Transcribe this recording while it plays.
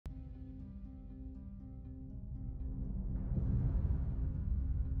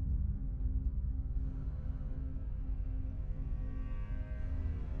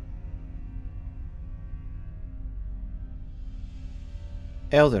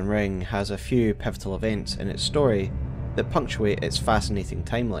Elden Ring has a few pivotal events in its story that punctuate its fascinating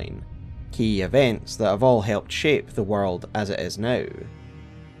timeline, key events that have all helped shape the world as it is now.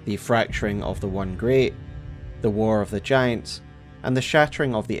 The fracturing of the One Great, the War of the Giants, and the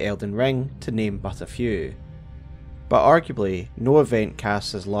shattering of the Elden Ring, to name but a few. But arguably, no event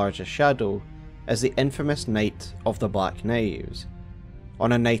casts as large a shadow as the infamous Night of the Black Knives.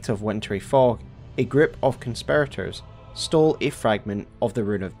 On a Night of Wintry Fog, a group of conspirators stole a fragment of the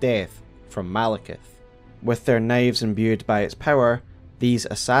Rune of Death from Malekith. With their knives imbued by its power, these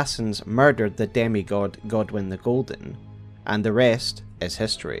assassins murdered the demigod Godwyn the Golden, and the rest is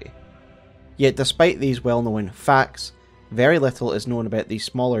history. Yet despite these well-known facts, very little is known about the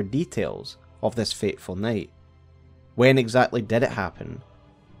smaller details of this fateful night. When exactly did it happen?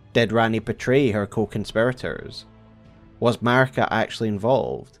 Did Ranni betray her co-conspirators? Was Marika actually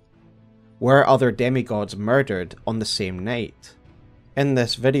involved? Were other demigods murdered on the same night? In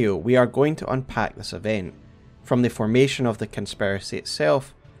this video, we are going to unpack this event, from the formation of the conspiracy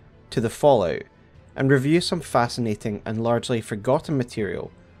itself to the fallout, and review some fascinating and largely forgotten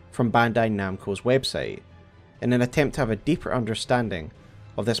material from Bandai Namco's website, in an attempt to have a deeper understanding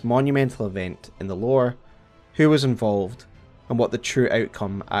of this monumental event in the lore, who was involved, and what the true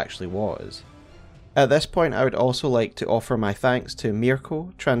outcome actually was. At this point, I would also like to offer my thanks to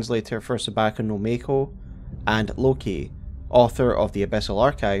Mirko, translator for Sabaka no Meiko, and Lokey, author of the Abyssal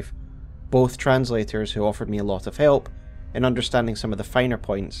Archive, both translators who offered me a lot of help in understanding some of the finer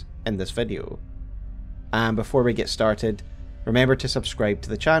points in this video. And before we get started, remember to subscribe to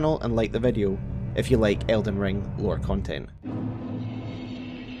the channel and like the video if you like Elden Ring lore content.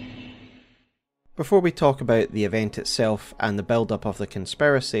 Before we talk about the event itself and the build-up of the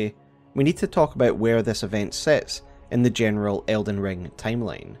conspiracy, we need to talk about where this event sits in the general Elden Ring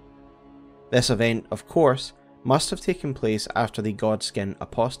timeline. This event, of course, must have taken place after the Godskin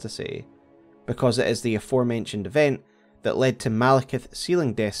apostasy, because it is the aforementioned event that led to Malekith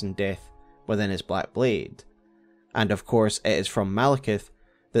sealing Death's death within his Black Blade. And of course it is from Malekith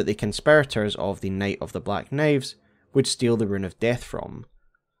that the conspirators of the Night of the Black Knives would steal the Rune of Death from.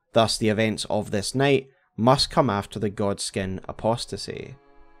 Thus the events of this night must come after the Godskin apostasy.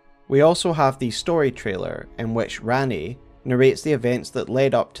 We also have the story trailer in which Ranni narrates the events that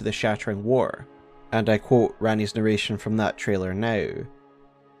led up to the Shattering War, and I quote Ranni's narration from that trailer now.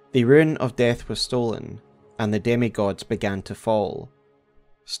 "The Rune of Death was stolen, and the demigods began to fall.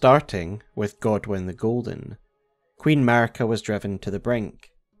 Starting with Godwyn the Golden, Queen Marika was driven to the brink.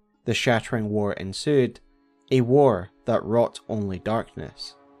 The Shattering War ensued, a war that wrought only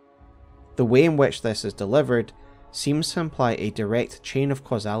darkness." The way in which this is delivered seems to imply a direct chain of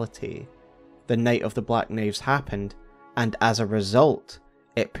causality. The Night of the Black Knives happened, and as a result,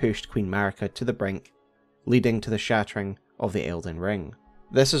 it pushed Queen Marika to the brink, leading to the shattering of the Elden Ring.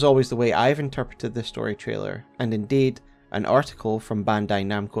 This is always the way I've interpreted this story trailer, and indeed, an article from Bandai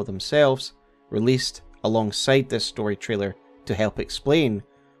Namco themselves, released alongside this story trailer to help explain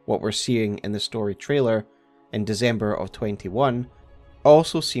what we're seeing in the story trailer in December of 21,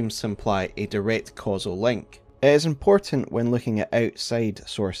 also seems to imply a direct causal link. It is important when looking at outside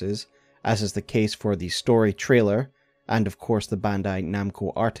sources, as is the case for the story trailer, and of course the Bandai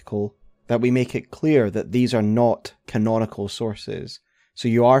Namco article, that we make it clear that these are not canonical sources, so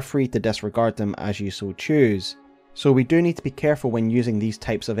you are free to disregard them as you so choose. So we do need to be careful when using these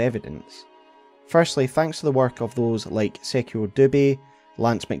types of evidence. Firstly, thanks to the work of those like Sekiro Dube,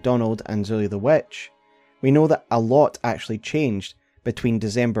 Lance McDonald and Zuli the Witch, we know that a lot actually changed between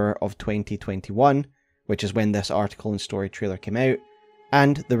December of 2021, which is when this article and story trailer came out,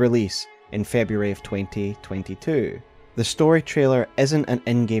 and the release in February of 2022. The story trailer isn't an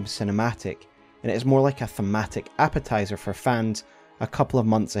in-game cinematic, and it is more like a thematic appetizer for fans a couple of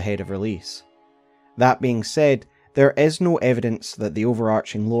months ahead of release. That being said, there is no evidence that the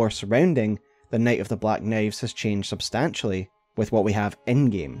overarching lore surrounding the Night of the Black Knives has changed substantially with what we have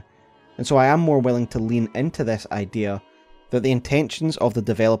in-game, and so I am more willing to lean into this idea that the intentions of the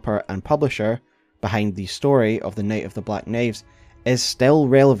developer and publisher behind the story of the Night of the Black Knives is still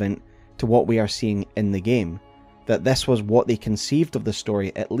relevant to what we are seeing in the game, that this was what they conceived of the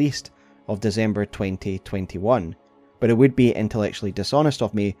story at least of December 2021, but it would be intellectually dishonest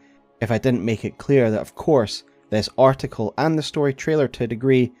of me if I didn't make it clear that of course this article and the story trailer to a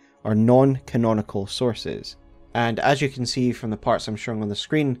degree are non-canonical sources. And as you can see from the parts I'm showing on the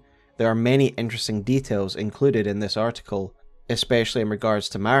screen, there are many interesting details included in this article, especially in regards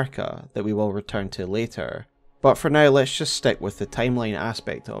to Marika, that we will return to later. But for now, let's just stick with the timeline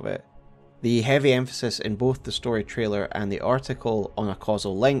aspect of it. The heavy emphasis in both the story trailer and the article on a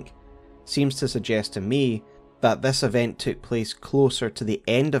causal link seems to suggest to me that this event took place closer to the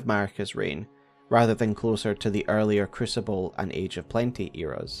end of Marika's reign, rather than closer to the earlier Crucible and Age of Plenty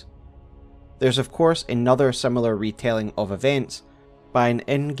eras. There's of course another similar retelling of events by an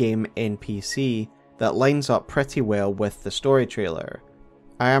in-game NPC that lines up pretty well with the story trailer.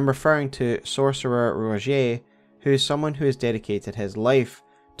 I am referring to Sorcerer Roger, who is someone who has dedicated his life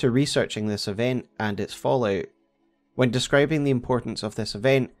to researching this event and its fallout. When describing the importance of this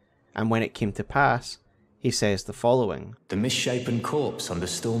event and when it came to pass, he says the following. The misshapen corpse under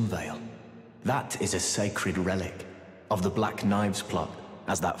Stormvale. That is a sacred relic of the Black Knives plot,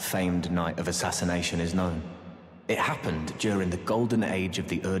 as that famed night of assassination is known. It happened during the golden age of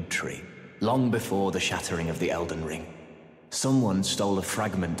the Erdtree, long before the shattering of the Elden Ring. Someone stole a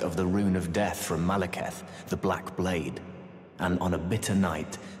fragment of the Rune of Death from Malekith, the Black Blade, and on a bitter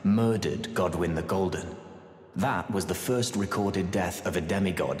night murdered Godwyn the Golden. That was the first recorded death of a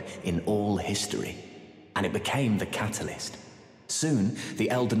demigod in all history, and it became the catalyst. Soon, the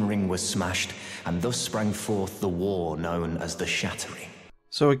Elden Ring was smashed, and thus sprang forth the war known as the Shattering.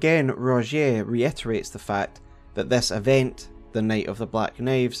 So again, Roger reiterates the fact that this event, the Night of the Black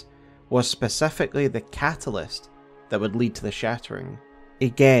Knives, was specifically the catalyst that would lead to the Shattering.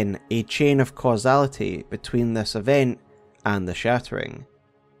 Again, a chain of causality between this event and the Shattering.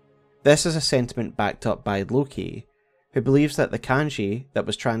 This is a sentiment backed up by Lokey, who believes that the kanji that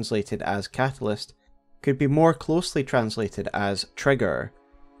was translated as catalyst could be more closely translated as trigger,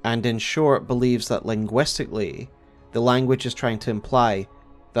 and in short believes that linguistically, the language is trying to imply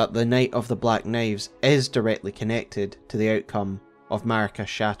that the Night of the Black Knives is directly connected to the outcome of Marika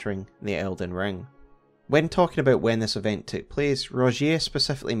shattering the Elden Ring. When talking about when this event took place, Roger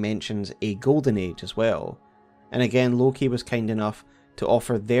specifically mentions a golden age as well, and again Lokey was kind enough to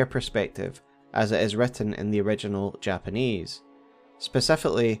offer their perspective as it is written in the original Japanese,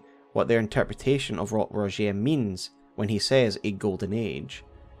 specifically what their interpretation of what Roger means when he says a golden age,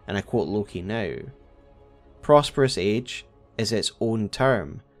 and I quote Lokey now. Prosperous age is its own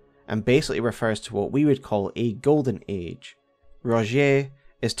term, and basically refers to what we would call a golden age. Roger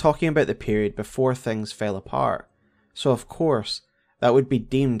is talking about the period before things fell apart, so of course that would be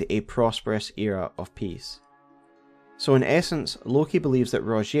deemed a prosperous era of peace. So in essence, Lokey believes that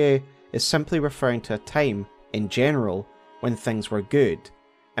Roger is simply referring to a time, in general, when things were good,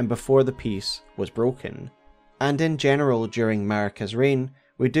 and before the peace was broken. And in general, during Marika's reign,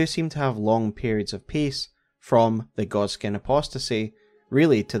 we do seem to have long periods of peace, from the Godskin apostasy,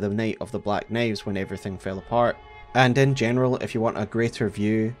 really to the Night of the Black Knives when everything fell apart. And in general, if you want a greater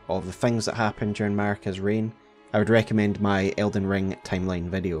view of the things that happened during Marika's reign, I would recommend my Elden Ring timeline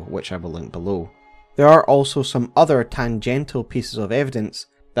video, which I will link below. There are also some other tangential pieces of evidence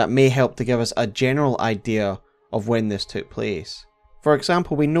that may help to give us a general idea of when this took place. For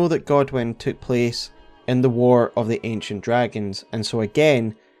example, we know that Godwyn took place in the War of the Ancient Dragons, and so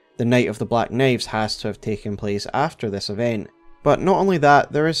again, the Night of the Black Knives has to have taken place after this event. But not only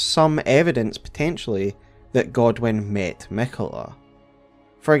that, there is some evidence potentially that Godwyn met Miquella.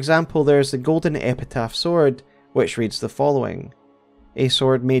 For example, there is the Golden Epitaph sword, which reads the following: a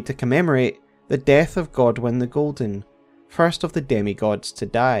sword made to commemorate the death of Godwyn the Golden, first of the demigods to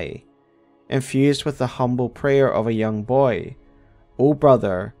die, infused with the humble prayer of a young boy. O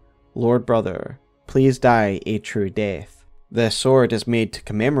brother, Lord brother, please die a true death. This sword is made to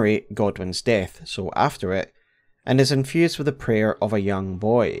commemorate Godwyn's death, so after it, and is infused with the prayer of a young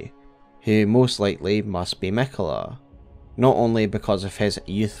boy, who most likely must be Miquella, not only because of his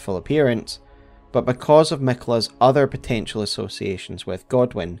youthful appearance, but because of Miquella's other potential associations with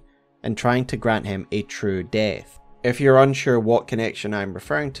Godwyn, and trying to grant him a true death. If you're unsure what connection I'm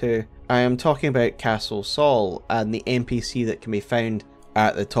referring to, I am talking about Castle Sol and the NPC that can be found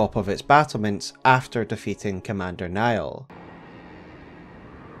at the top of its battlements after defeating Commander Niall.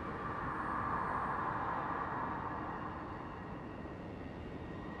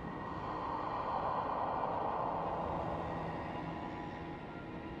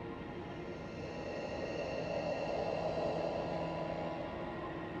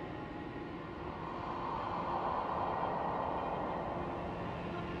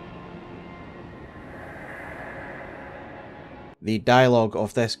 The dialogue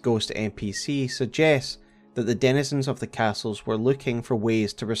of this ghost NPC suggests that the denizens of the castles were looking for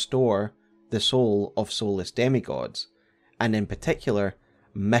ways to restore the soul of soulless demigods, and in particular,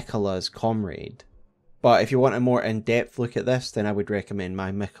 Miquella's comrade. But if you want a more in-depth look at this, then I would recommend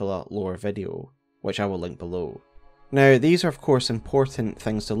my Miquella lore video, which I will link below. Now, these are of course important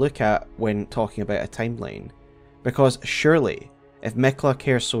things to look at when talking about a timeline, because surely, if Miquella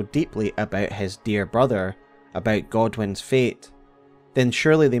cares so deeply about his dear brother, about Godwyn's fate, then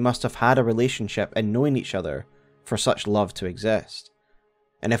surely they must have had a relationship and known each other for such love to exist.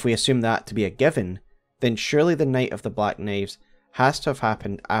 And if we assume that to be a given, then surely the Night of the Black Knives has to have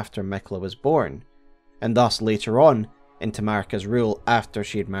happened after Mikla was born, and thus later on into Marika's rule after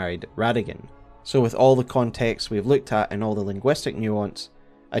she had married Radagon. So with all the context we've looked at and all the linguistic nuance,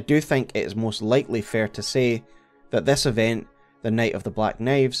 I do think it is most likely fair to say that this event, the Night of the Black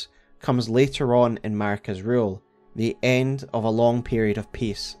Knives, comes later on in Marika's rule, the end of a long period of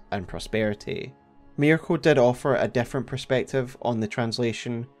peace and prosperity. Mirko did offer a different perspective on the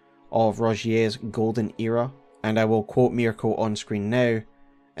translation of Rogier's Golden Era, and I will quote Mirko on screen now,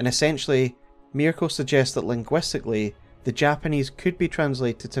 and essentially, Mirko suggests that linguistically, the Japanese could be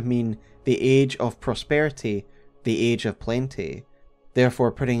translated to mean the age of prosperity, the age of plenty,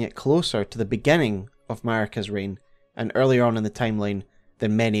 therefore putting it closer to the beginning of Marika's reign, and earlier on in the timeline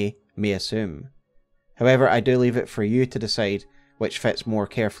than many may assume. However, I do leave it for you to decide which fits more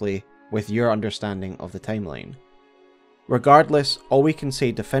carefully with your understanding of the timeline. Regardless, all we can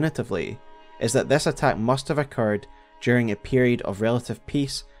say definitively is that this attack must have occurred during a period of relative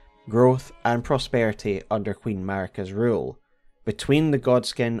peace, growth and prosperity under Queen Marika's rule, between the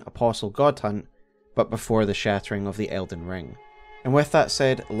Godskin Apostle Godhunt, but before the shattering of the Elden Ring. And with that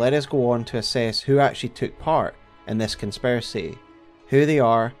said, let us go on to assess who actually took part in this conspiracy, who they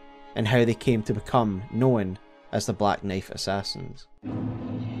are, and how they came to become known as the Black Knife Assassins.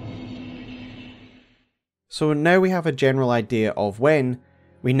 So now we have a general idea of when,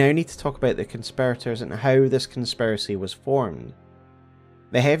 we now need to talk about the conspirators and how this conspiracy was formed.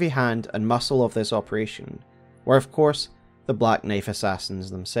 The heavy hand and muscle of this operation were of course the Black Knife Assassins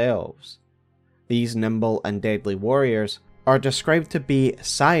themselves. These nimble and deadly warriors are described to be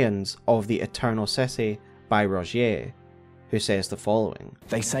scions of the Eternal City by Rogier, who says the following.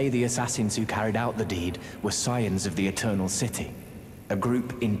 They say the assassins who carried out the deed were scions of the Eternal City, a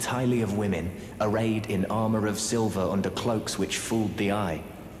group entirely of women, arrayed in armor of silver under cloaks which fooled the eye.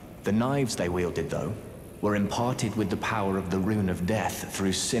 The knives they wielded, though, were imparted with the power of the Rune of Death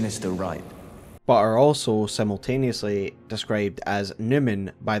through sinister rite, but are also simultaneously described as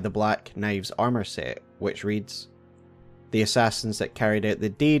Numen by the Black Knives armor set, which reads, the assassins that carried out the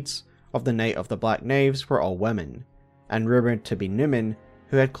deeds of the Night of the Black Knives were all women, and rumoured to be Numen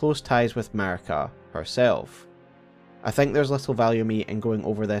who had close ties with Marika herself. I think there's little value me in going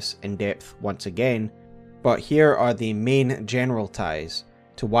over this in depth once again, but here are the main general ties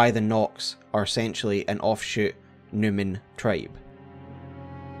to why the Nox are essentially an offshoot Numen tribe.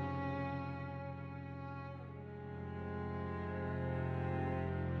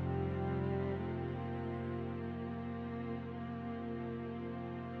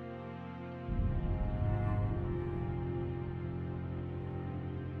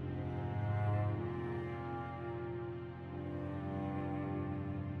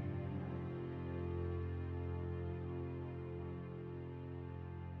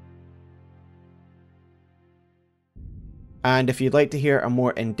 And if you'd like to hear a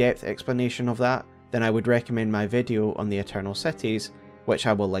more in-depth explanation of that, then I would recommend my video on the Eternal Cities, which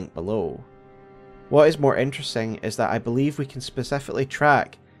I will link below. What is more interesting is that I believe we can specifically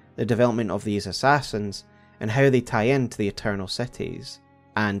track the development of these assassins and how they tie into the Eternal Cities,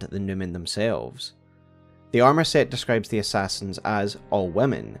 and the Numen themselves. The armor set describes the assassins as all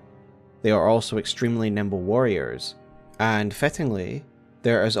women. They are also extremely nimble warriors, and fittingly,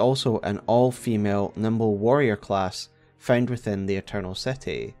 there is also an all-female nimble warrior class found within the Eternal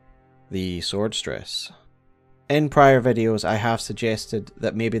City, the Swordstress. In prior videos I have suggested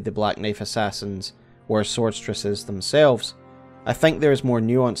that maybe the Black Knife Assassins were Swordstresses themselves. I think there is more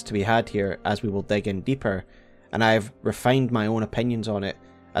nuance to be had here as we will dig in deeper, and I've refined my own opinions on it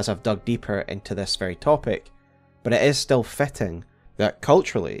as I've dug deeper into this very topic, but it is still fitting that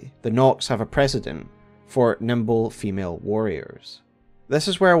culturally the Nox have a precedent for nimble female warriors. This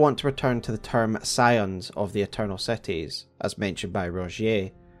is where I want to return to the term scions of the Eternal Cities, as mentioned by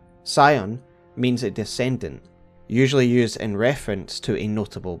Rogier. Scion means a descendant, usually used in reference to a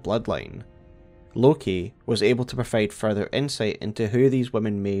notable bloodline. Lokey was able to provide further insight into who these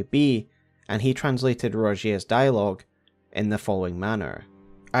women may be, and he translated Rogier's dialogue in the following manner.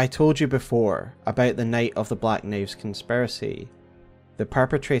 I told you before about the Night of the Black Knives conspiracy. The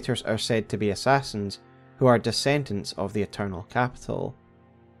perpetrators are said to be assassins who are descendants of the Eternal Capital.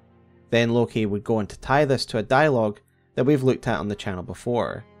 Then Lokey would go on to tie this to a dialogue that we've looked at on the channel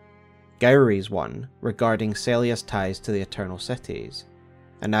before, Gowry's one regarding Celia's ties to the Eternal Cities,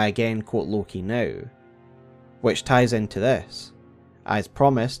 and I again quote Lokey now, which ties into this. As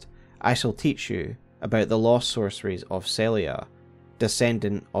promised, I shall teach you about the lost sorceries of Celia,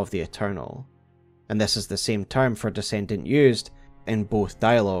 descendant of the Eternal. And this is the same term for descendant used in both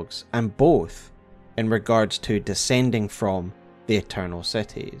dialogues, and both in regards to descending from the Eternal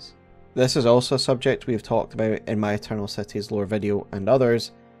Cities. This is also a subject we've talked about in my Eternal Cities lore video and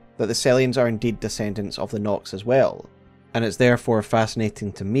others, that the Carians are indeed descendants of the Nox as well, and it's therefore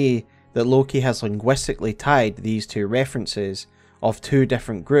fascinating to me that Loki has linguistically tied these two references of two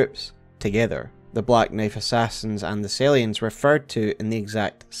different groups together, the Black Knife Assassins and the Carians referred to in the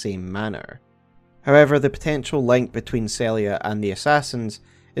exact same manner. However, the potential link between Celia and the Assassins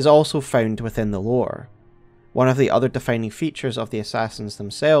is also found within the lore. One of the other defining features of the Assassins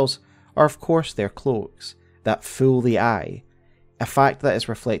themselves are of course their cloaks, that fool the eye, a fact that is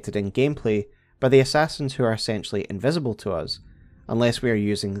reflected in gameplay by the Assassins who are essentially invisible to us, unless we are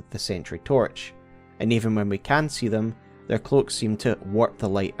using the Sentry Torch, and even when we can see them, their cloaks seem to warp the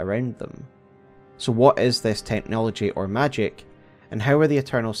light around them. So what is this technology or magic, and how are the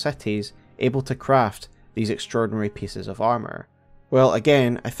Eternal Cities able to craft these extraordinary pieces of armour? Well,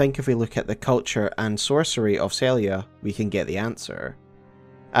 again, I think if we look at the culture and sorcery of Celia, we can get the answer.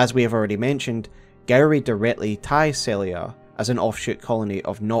 As we have already mentioned, Gowry directly ties Celia as an offshoot colony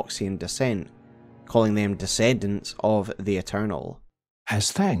of Noxian descent, calling them descendants of the Eternal.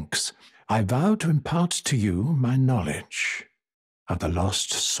 As thanks, I vow to impart to you my knowledge of the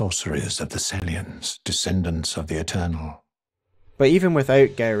lost sorceries of the Carians, descendants of the Eternal. But even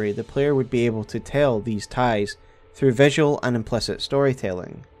without Gowry, the player would be able to tell these ties through visual and implicit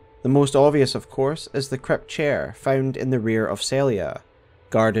storytelling. The most obvious, of course, is the crypt chair found in the rear of Celia,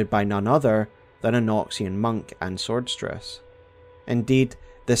 guarded by none other than a Noxian monk and swordstress. Indeed,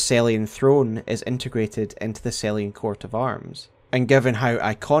 the Carian throne is integrated into the Carian coat of arms, and given how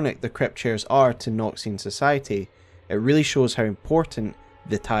iconic the crypt chairs are to Noxian society, it really shows how important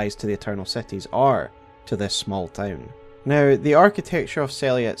the ties to the Eternal Cities are to this small town. Now, the architecture of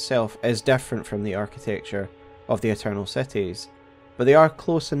Celia itself is different from the architecture of the Eternal Cities, but they are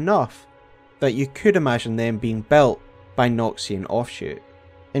close enough that you could imagine them being built by Noxian offshoot.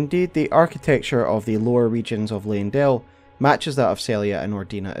 Indeed, the architecture of the lower regions of Leyndell matches that of Celia and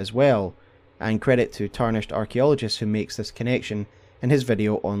Ordina as well, and credit to Tarnished Archaeologist who makes this connection in his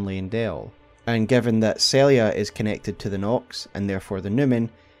video on Leyndell. And given that Celia is connected to the Nox, and therefore the Numen,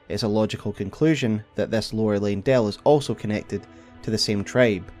 it's a logical conclusion that this lower Leyndell is also connected to the same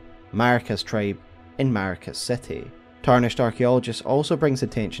tribe, Marika's tribe in Marika's city. Tarnished Archaeologist also brings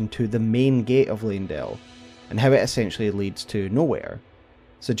attention to the main gate of Leyndell, and how it essentially leads to nowhere,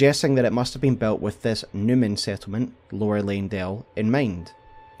 suggesting that it must have been built with this Numen settlement, Lower Leyndell, in mind.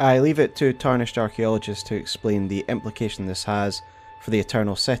 I leave it to Tarnished Archaeologists to explain the implication this has for the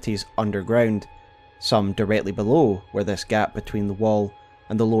Eternal Cities underground, some directly below where this gap between the wall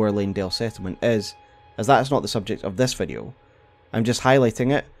and the Lower Leyndell settlement is, as that is not the subject of this video. I'm just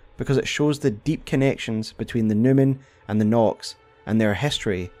highlighting it because it shows the deep connections between the Numen and the Nox and their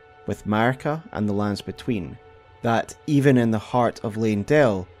history with Marika and the lands between, that even in the heart of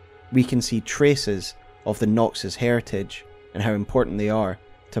Leyndell, we can see traces of the Nox's heritage and how important they are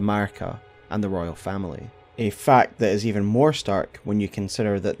to Marika and the royal family. A fact that is even more stark when you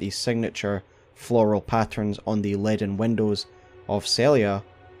consider that the signature floral patterns on the leaden windows of Celia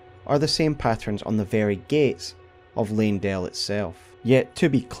are the same patterns on the very gates of Leyndell itself. Yet to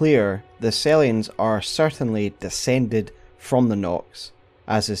be clear, the Carians are certainly descended from the Nox,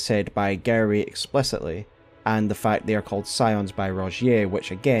 as is said by Gowry explicitly, and the fact they are called scions by Rogier, which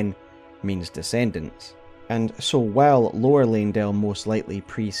again means descendants. And so while Lower Leyndell most likely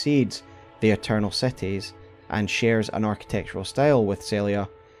precedes the Eternal Cities and shares an architectural style with Celia,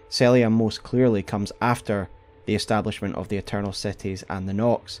 Celia most clearly comes after the establishment of the Eternal Cities and the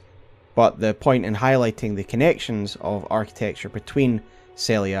Nox. But the point in highlighting the connections of architecture between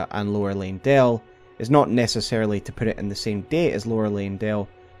Celia and Lower Leyndell is not necessarily to put it in the same date as Lower Leyndell,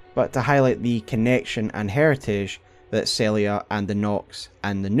 but to highlight the connection and heritage that Celia and the Nox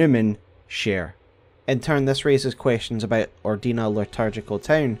and the Numen share. In turn, this raises questions about Ordina Liturgical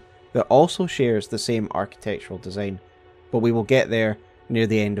Town, that also shares the same architectural design, but we will get there near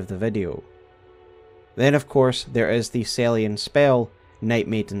the end of the video. Then of course there is the Carian spell, Night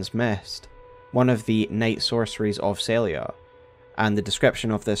Maiden's Mist, one of the night sorceries of Celia, and the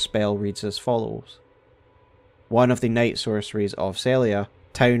description of this spell reads as follows. One of the night sorceries of Celia,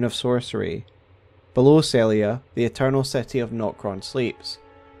 Town of Sorcery. Below Celia, the eternal city of Nokron sleeps.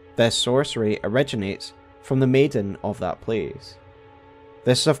 This sorcery originates from the maiden of that place.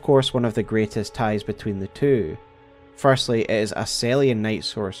 This is of course one of the greatest ties between the two. Firstly, it is a Celian night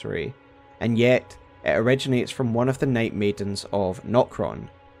sorcery, and yet it originates from one of the Night Maidens of Nokron.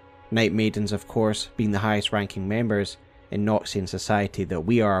 Night Maidens of course being the highest ranking members in Noxian society that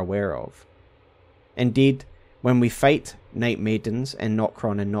we are aware of. Indeed, when we fight Night Maidens in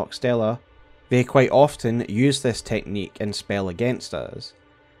Nokron and Nokstella, they quite often use this technique and spell against us,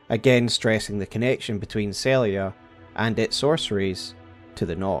 again stressing the connection between Celia and its sorceries to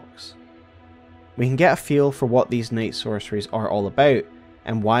the Nox. We can get a feel for what these night sorceries are all about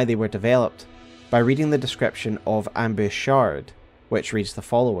and why they were developed by reading the description of Ambush Shard, which reads the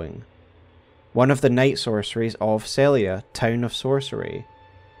following. One of the night sorceries of Celia, Town of Sorcery.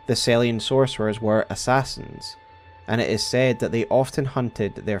 The Celian sorcerers were assassins, and it is said that they often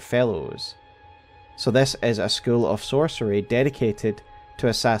hunted their fellows. So this is a school of sorcery dedicated to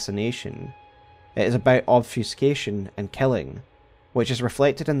assassination. It is about obfuscation and killing, which is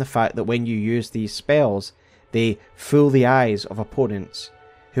reflected in the fact that when you use these spells, they fool the eyes of opponents,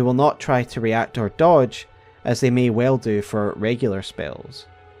 who will not try to react or dodge, as they may well do for regular spells.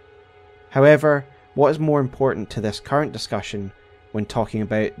 However, what is more important to this current discussion when talking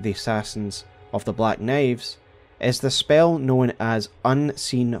about the assassins of the Black Knives is the spell known as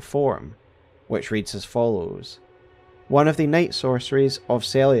Unseen Form, which reads as follows. One of the night sorceries of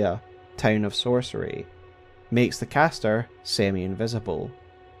Celia, Town of Sorcery, makes the caster semi-invisible.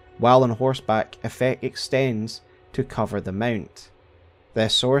 While on horseback, effect extends to cover the mount.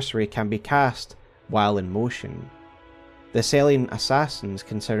 This sorcery can be cast while in motion. The Celian assassins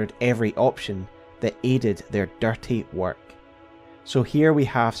considered every option that aided their dirty work. So here we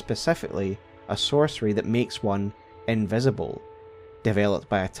have specifically a sorcery that makes one invisible, developed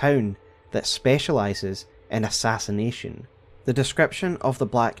by a town that specialises in assassination. The description of the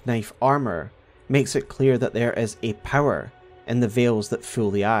Black Knife armour makes it clear that there is a power in the veils that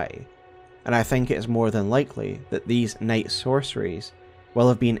fool the eye, and I think it is more than likely that these night sorceries will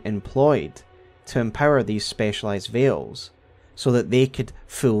have been employed to empower these specialised veils, so that they could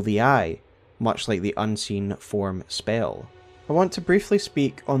fool the eye, much like the Unseen Form spell. I want to briefly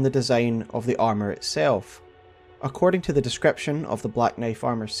speak on the design of the armour itself. According to the description of the Black Knife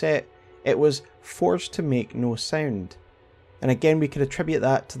armour set, it was forged to make no sound, and again we could attribute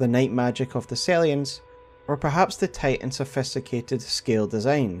that to the night magic of the Celians, or perhaps the tight and sophisticated scale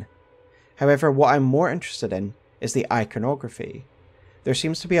design. However, what I'm more interested in is the iconography. There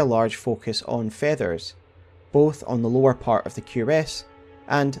seems to be a large focus on feathers, both on the lower part of the cuirass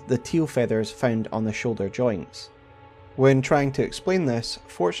and the teal feathers found on the shoulder joints. When trying to explain this,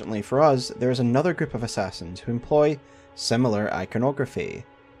 fortunately for us, there is another group of assassins who employ similar iconography,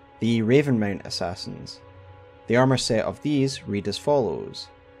 the Ravenmount assassins. The armour set of these read as follows.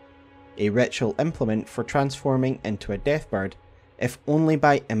 A ritual implement for transforming into a deathbird, if only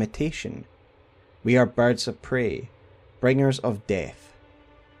by imitation. We are birds of prey, bringers of death.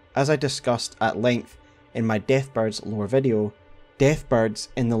 As I discussed at length in my Deathbirds lore video, deathbirds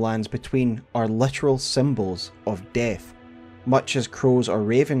in the lands between are literal symbols of death, much as crows or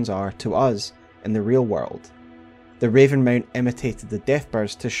ravens are to us in the real world. The Ravenmount imitated the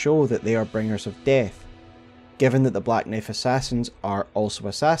deathbirds to show that they are bringers of death. Given that the Black Knife assassins are also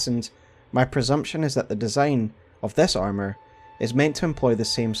assassins, my presumption is that the design of this armour is meant to employ the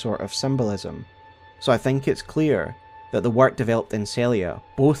same sort of symbolism, so I think it's clear that the work developed in Celia,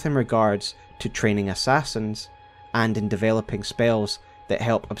 both in regards to training assassins and in developing spells that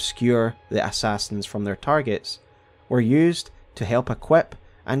help obscure the assassins from their targets, were used to help equip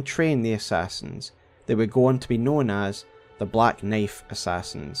and train the assassins that would go on to be known as the Black Knife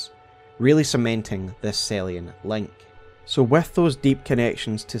assassins, really cementing this Celian link. So with those deep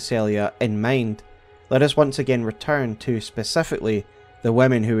connections to Celia in mind, let us once again return to specifically the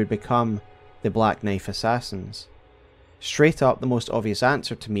women who would become the Black Knife assassins. Straight up, the most obvious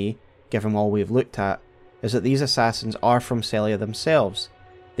answer to me, given all we've looked at, is that these assassins are from Celia themselves.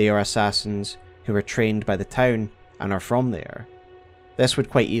 They are assassins who were trained by the town and are from there. This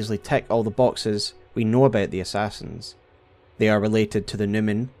would quite easily tick all the boxes we know about the assassins. They are related to the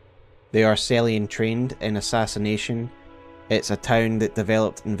Numen. They are Celian trained in assassination. It's a town that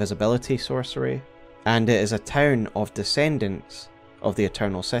developed invisibility sorcery, and it is a town of descendants of the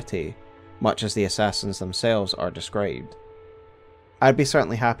Eternal City, much as the assassins themselves are described. I'd be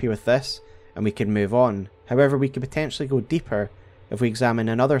certainly happy with this, and we could move on. However, we could potentially go deeper if we examine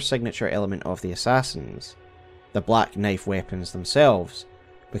another signature element of the assassins, the Black Knife weapons themselves,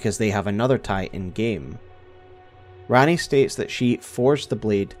 because they have another tie in game. Ranni states that she forged the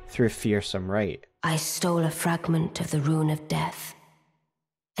blade through fearsome rite. I stole a fragment of the Rune of Death,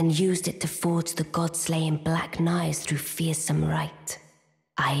 and used it to forge the god-slaying black knives through fearsome rite.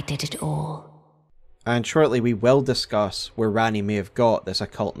 I did it all. And shortly we will discuss where Ranni may have got this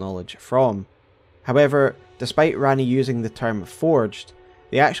occult knowledge from. However, despite Ranni using the term forged,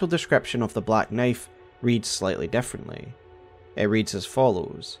 the actual description of the Black Knife reads slightly differently. It reads as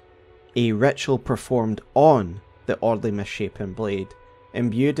follows. A ritual performed on the oddly misshapen blade,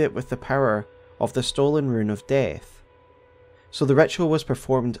 imbued it with the power of the stolen rune of death. So the ritual was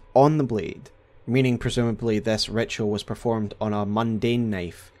performed on the blade, meaning presumably this ritual was performed on a mundane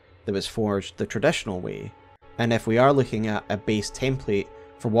knife that was forged the traditional way. And if we are looking at a base template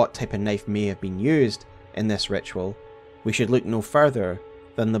for what type of knife may have been used in this ritual, we should look no further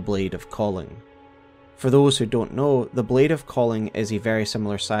than the Blade of Calling. For those who don't know, the Blade of Calling is a very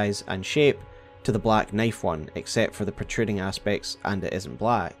similar size and shape to the black knife one, except for the protruding aspects and it isn't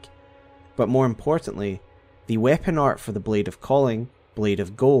black. But more importantly, the weapon art for the Blade of Calling, Blade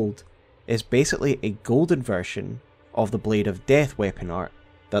of Gold, is basically a golden version of the Blade of Death weapon art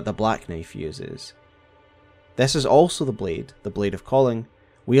that the black knife uses. This is also the Blade of Calling,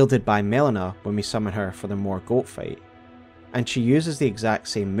 wielded by Melina when we summon her for the More Goat fight, and she uses the exact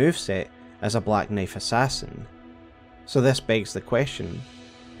same moveset as a black knife assassin. So this begs the question,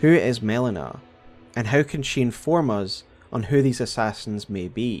 who is Melina, and how can she inform us on who these assassins may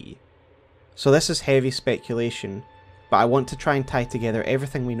be? So this is heavy speculation, but I want to try and tie together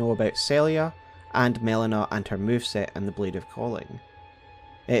everything we know about Celia and Melina and her moveset and the Blade of Calling.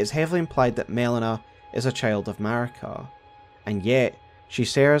 It is heavily implied that Melina is a child of Marika, and yet she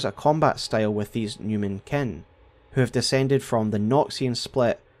shares a combat style with these Numen kin, who have descended from the Noxian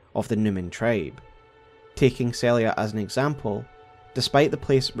split of the Numen tribe. Taking Celia as an example, despite the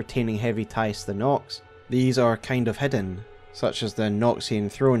place retaining heavy ties to the Nox, these are kind of hidden, such as the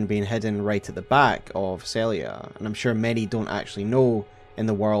Noxian throne being hidden right at the back of Celia, and I'm sure many don't actually know in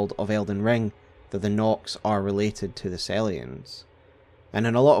the world of Elden Ring that the Nox are related to the Celians. And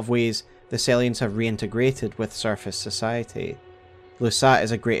in a lot of ways, the Celians have reintegrated with surface society. Lusat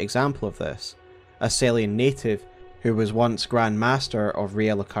is a great example of this, a Celian native who was once Grand Master of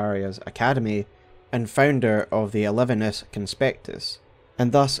Raya Lucaria's academy and founder of the Alevinus Conspectus.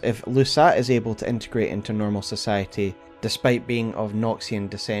 And thus, if Lusat is able to integrate into normal society despite being of Noxian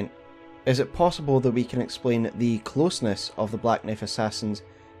descent, is it possible that we can explain the closeness of the Black Knife Assassins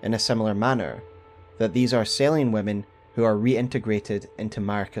in a similar manner? That these are Celian women who are reintegrated into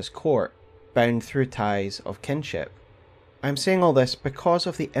Marika's court, bound through ties of kinship. I'm saying all this because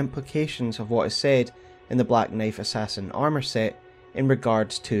of the implications of what is said in the Black Knife Assassin armor set in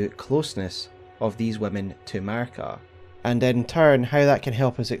regards to closeness of these women to Marika, and in turn how that can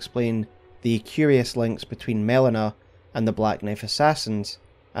help us explain the curious links between Melina and the Black Knife Assassins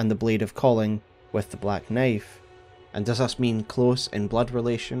and the Blade of Calling with the Black Knife. And does this mean close in blood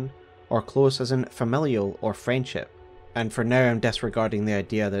relation, or close as in familial or friendship? And for now I'm disregarding the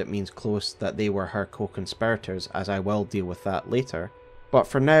idea that it means close that they were her co-conspirators, as I will deal with that later. But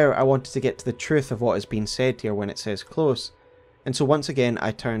for now I wanted to get to the truth of what is being said here when it says close, and so once again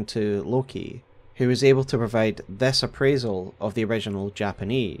I turn to Lokey, who is able to provide this appraisal of the original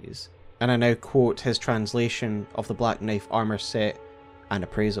Japanese, and I now quote his translation of the Black Knife armor set and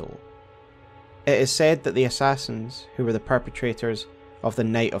appraisal. It is said that the assassins, who were the perpetrators of the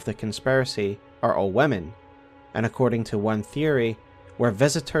night of the conspiracy, are all women, and according to one theory, were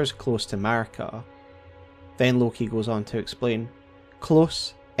visitors close to Marika. Then Lokey goes on to explain,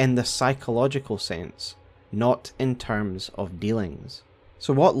 close in the psychological sense, not in terms of dealings.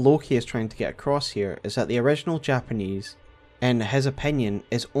 So what Lokey is trying to get across here is that the original Japanese, in his opinion,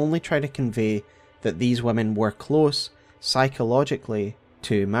 is only trying to convey that these women were close psychologically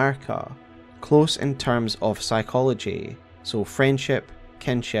to Marika. Close in terms of psychology, so friendship,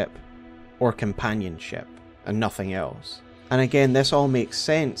 kinship, or companionship, and nothing else. And again, this all makes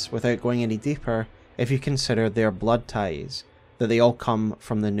sense without going any deeper if you consider their blood ties, that they all come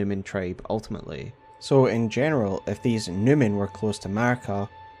from the Numen tribe ultimately. So in general, if these Numen were close to Marika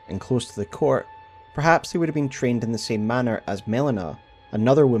and close to the court, perhaps they would have been trained in the same manner as Melina,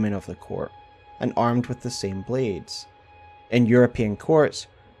 another woman of the court, and armed with the same blades. In European courts,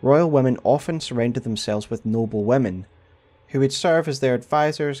 royal women often surrounded themselves with noble women, who would serve as their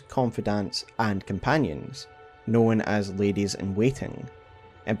advisors, confidants, and companions, known as ladies-in-waiting.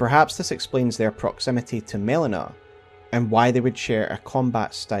 And perhaps this explains their proximity to Melina, and why they would share a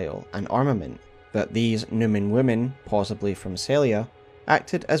combat style and armament, that these Numen women, possibly from Celia,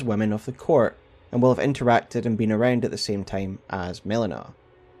 acted as women of the court, and will have interacted and been around at the same time as Melina.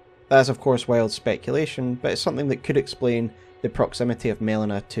 That is of course wild speculation, but it's something that could explain the proximity of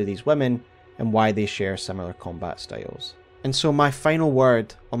Melina to these women, and why they share similar combat styles. And so my final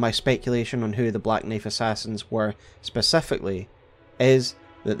word on my speculation on who the Black Knife Assassins were specifically, is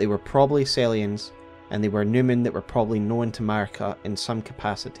that they were probably Celians, and they were Numen that were probably known to Marika in some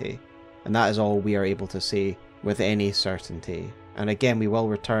capacity, and that is all we are able to say with any certainty. And again, we will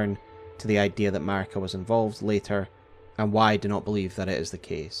return to the idea that Marika was involved later, and why I do not believe that it is the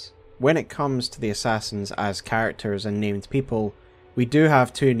case. when it comes to the assassins as characters and named people, we do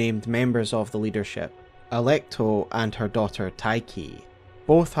have two named members of the leadership, Alecto and her daughter Tyche.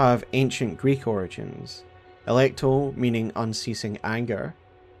 Both have ancient Greek origins, Alecto meaning unceasing anger,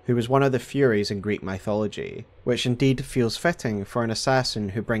 who was one of the Furies in Greek mythology, which indeed feels fitting for an assassin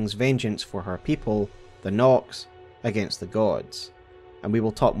who brings vengeance for her people, the Nox, against the gods, and we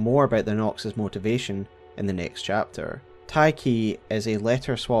will talk more about the Nox's motivation in the next chapter. Tyche is a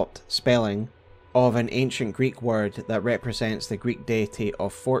letter-swapped spelling of an ancient Greek word that represents the Greek deity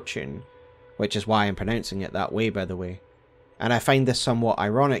of fortune, which is why I'm pronouncing it that way, by the way. And I find this somewhat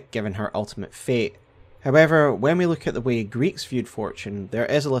ironic given her ultimate fate. However, when we look at the way Greeks viewed fortune, there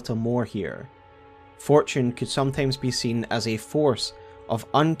is a little more here. Fortune could sometimes be seen as a force of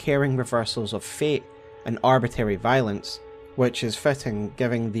uncaring reversals of fate and arbitrary violence, which is fitting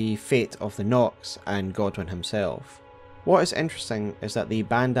given the fate of the Nox and Godwyn himself. What is interesting is that the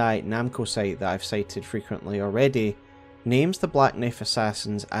Bandai Namco site that I've cited frequently already names the Black Knife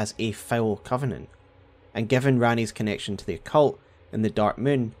Assassins as a foul covenant, and given Ranni's connection to the occult in the Dark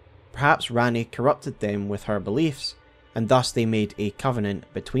Moon, perhaps Ranni corrupted them with her beliefs, and thus they made a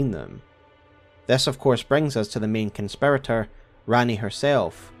covenant between them. This of course brings us to the main conspirator, Ranni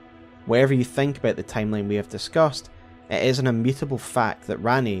herself. Whatever you think about the timeline we have discussed, it is an immutable fact that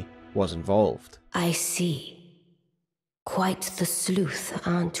Ranni was involved. I see. Quite the sleuth,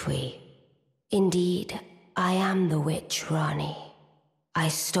 aren't we? Indeed, I am the witch Ranni. I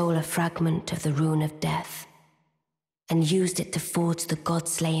stole a fragment of the Rune of Death, and used it to forge the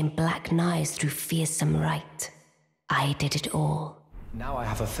god-slaying black knives through fearsome rite. I did it all. Now I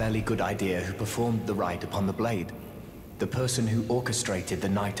have a fairly good idea who performed the rite upon the blade. The person who orchestrated the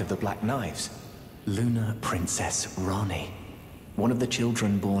Night of the Black Knives. Lunar Princess Ranni. One of the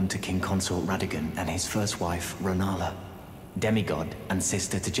children born to King Consort Radagon and his first wife, Rennala. Demigod and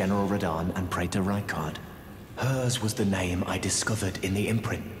sister to General Radahn and Praetor Rykard. Hers was the name I discovered in the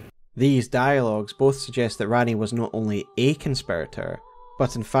imprint. These dialogues both suggest that Ranni was not only a conspirator,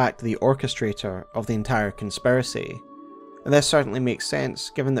 but in fact the orchestrator of the entire conspiracy. And this certainly makes sense,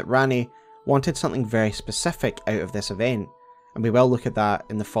 given that Ranni wanted something very specific out of this event, and we will look at that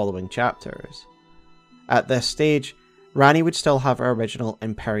in the following chapters. At this stage, Ranni would still have her original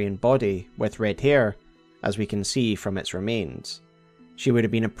Empyrean body, with red hair, as we can see from its remains. She would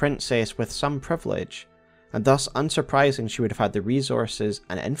have been a princess with some privilege, and thus unsurprising she would have had the resources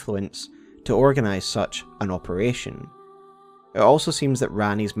and influence to organise such an operation. It also seems that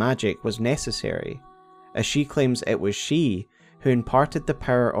Ranni's magic was necessary, as she claims it was she who imparted the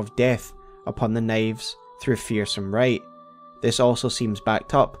power of death upon the knives through fearsome rite. This also seems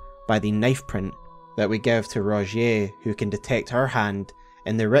backed up by the knife print that we give to Rogier, who can detect her hand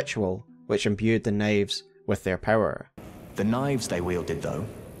in the ritual which imbued the knives with their power. The knives they wielded, though,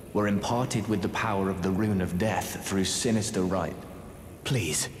 were imparted with the power of the Rune of Death through sinister rite.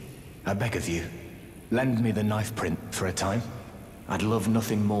 Please, I beg of you, lend me the knife print for a time. I'd love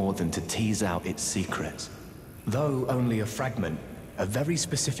nothing more than to tease out its secrets. Though only a fragment, a very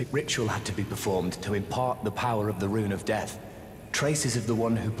specific ritual had to be performed to impart the power of the Rune of Death. Traces of the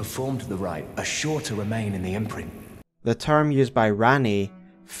one who performed the rite are sure to remain in the imprint. The term used by Ranni,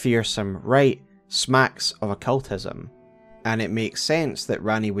 fearsome rite, smacks of occultism, and it makes sense that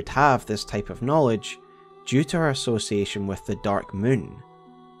Ranni would have this type of knowledge due to her association with the Dark Moon.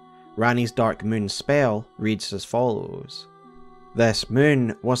 Ranni's Dark Moon spell reads as follows. This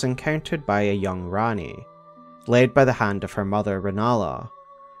moon was encountered by a young Ranni, led by the hand of her mother Rennala.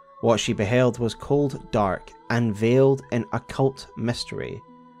 What she beheld was cold, dark, and veiled in occult mystery.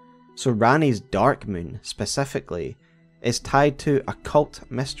 So Ranni's Dark Moon, specifically, is tied to occult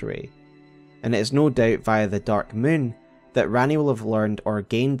mystery, and it is no doubt via the Dark Moon that Ranni will have learned or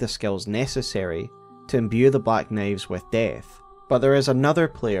gained the skills necessary to imbue the Black Knives with death. But there is another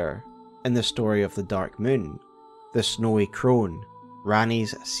player in the story of the Dark Moon, the Snowy Crone,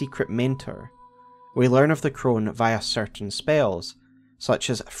 Ranni's secret mentor. We learn of the crone via certain spells,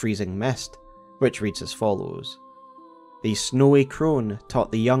 such as Freezing Mist, which reads as follows. The Snowy Crone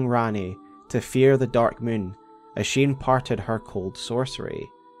taught the young Ranni to fear the Dark Moon as she imparted her cold sorcery.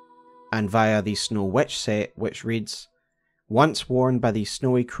 And via the Snow Witch set, which reads, once warned by the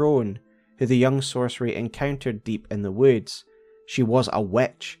Snowy Crone, who the young sorcerer encountered deep in the woods, she was a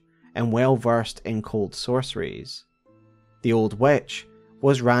witch and well versed in cold sorceries. The old witch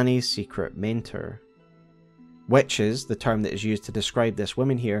was Ranni's secret mentor. Witches, the term that is used to describe this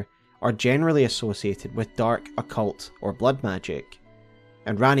woman here, are generally associated with dark, occult, or blood magic,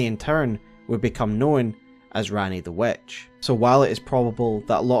 and Ranni in turn would become known as Ranni the Witch. So while it is probable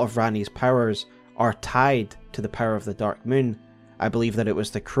that a lot of Ranni's powers are tied to the power of the Dark Moon, I believe that it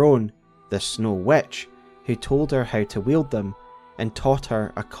was the crone, the Snow Witch, who told her how to wield them and taught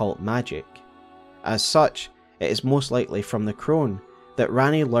her occult magic. As such, it is most likely from the crone that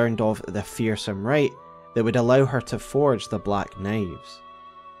Ranni learned of the fearsome rite that would allow her to forge the black knives.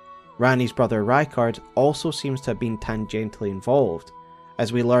 Ranni's brother Rykard also seems to have been tangentially involved,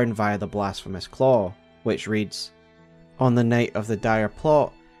 as we learn via the blasphemous claw, which reads, "On the night of the dire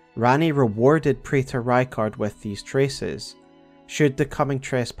plot, Ranni rewarded Praetor Rykard with these traces. Should the coming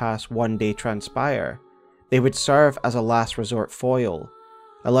trespass one day transpire, they would serve as a last resort foil,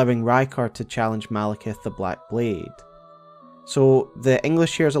 allowing Rykard to challenge Malekith the Black Blade." So the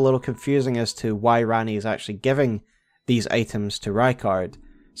English here is a little confusing as to why Ranni is actually giving these items to Rykard.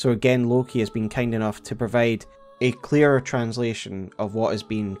 So again, Loki has been kind enough to provide a clearer translation of what is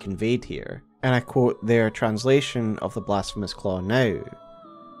being conveyed here. And I quote their translation of the Blasphemous Claw now.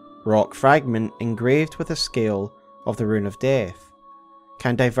 "Rock fragment engraved with a scale of the Rune of Death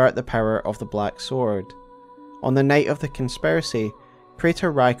can divert the power of the Black Sword. On the night of the conspiracy,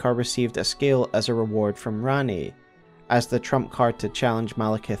 Praetor Rykard received a scale as a reward from Ranni. As the trump card to challenge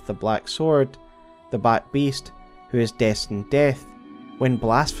Malekith the Black Sword, the Black Beast, who is destined death, when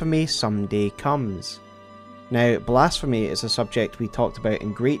blasphemy someday comes." Now, blasphemy is a subject we talked about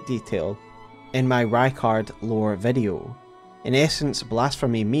in great detail in my Rykard lore video. In essence,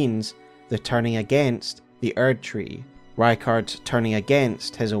 blasphemy means the turning against the Erd Tree, Rykard turning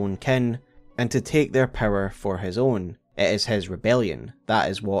against his own kin, and to take their power for his own. It is his rebellion. That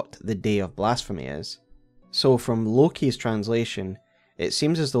is what the Day of Blasphemy is. So from Loki's translation, it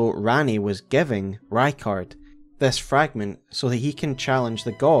seems as though Ranni was giving Rykard this fragment so that he can challenge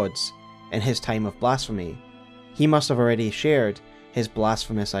the gods in his time of blasphemy. He must have already shared his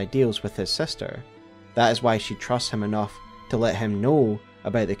blasphemous ideals with his sister. That is why she trusts him enough to let him know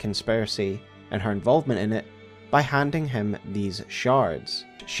about the conspiracy and her involvement in it by handing him these shards.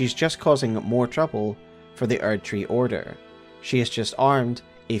 She's just causing more trouble for the Erd Tree Order. She has just armed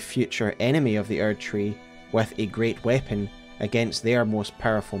a future enemy of the Erd Tree with a great weapon against their most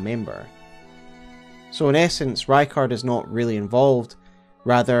powerful member. So in essence, Rykard is not really involved,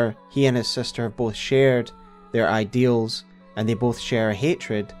 rather he and his sister have both shared their ideals and they both share a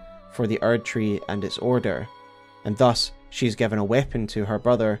hatred for the Erd Tree and its order, and thus she's given a weapon to her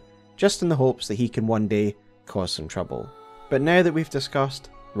brother just in the hopes that he can one day cause some trouble. But now that we've discussed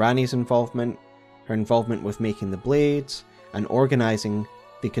Ranni's involvement, her involvement with making the blades, and organising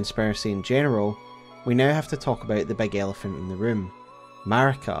the conspiracy in general, we now have to talk about the big elephant in the room,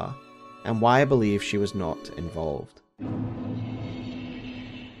 Marika, and why I believe she was not involved.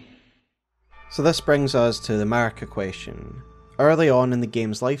 So this brings us to the Marika question. Early on in the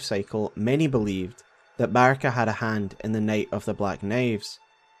game's life cycle, many believed that Marika had a hand in the Night of the Black Knives,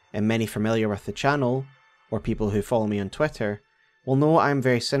 and many familiar with the channel, or people who follow me on Twitter, will know I am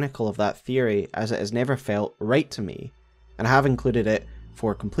very cynical of that theory as it has never felt right to me, and I have included it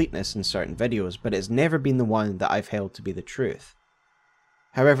for completeness in certain videos, but it has never been the one that I've held to be the truth.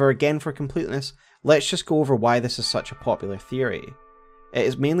 However, again for completeness, let's just go over why this is such a popular theory. It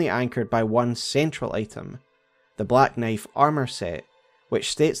is mainly anchored by one central item, the Black Knife armour set,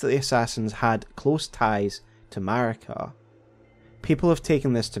 which states that the assassins had close ties to Marika. People have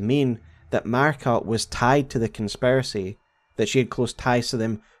taken this to mean that Marika was tied to the conspiracy, that she had close ties to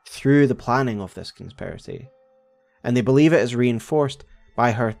them through the planning of this conspiracy, and they believe it is reinforced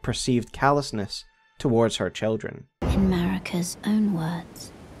by her perceived callousness towards her children. In Marika's own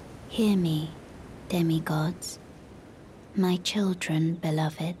words, "Hear me, demigods. My children,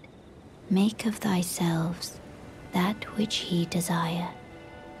 beloved, make of thyselves that which ye desire.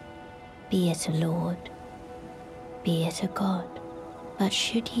 Be it a lord, be it a god, but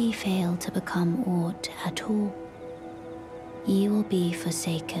should ye fail to become aught at all, ye will be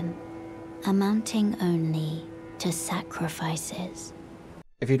forsaken, amounting only to sacrifices."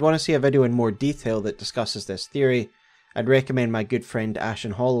 If you'd want to see a video in more detail that discusses this theory, I'd recommend my good friend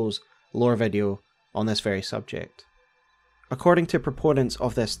Ashen Hollow's lore video on this very subject. According to proponents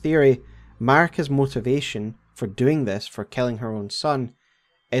of this theory, Marika's motivation for doing this, for killing her own son,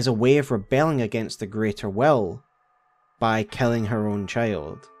 is a way of rebelling against the greater will by killing her own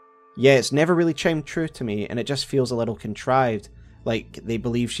child. Yeah, it's never really chimed true to me, and it just feels a little contrived, like they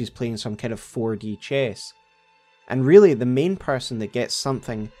believe she's playing some kind of 4D chess. And really, the main person that gets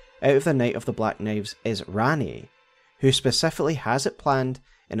something out of the Night of the Black Knives is Ranni, who specifically has it planned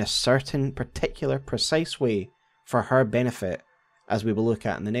in a certain particular precise way for her benefit, as we will look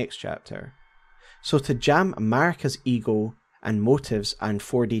at in the next chapter. So to jam Marika's ego and motives and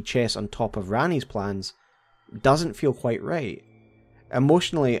 4D chess on top of Ranni's plans doesn't feel quite right.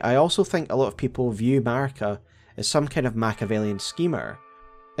 Emotionally, I also think a lot of people view Marika as some kind of Machiavellian schemer,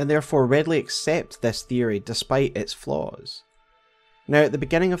 and therefore readily accept this theory despite its flaws. Now, at the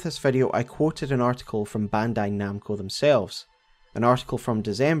beginning of this video I quoted an article from Bandai Namco themselves, an article from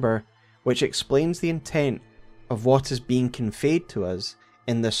December which explains the intent of what is being conveyed to us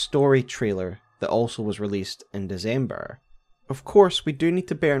in the story trailer that also was released in December. Of course, we do need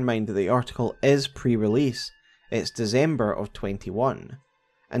to bear in mind that the article is pre-release, it's December of 21,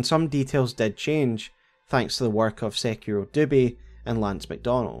 and some details did change thanks to the work of Sekiro Dubey and Lance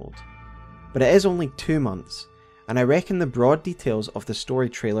McDonald. But it is only 2 months, and I reckon the broad details of the story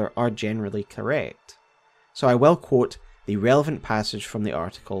trailer are generally correct. So I will quote the relevant passage from the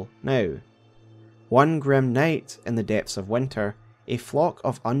article now. One grim night in the depths of winter, a flock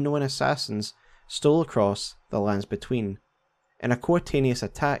of unknown assassins stole across the lands between. In a coordinated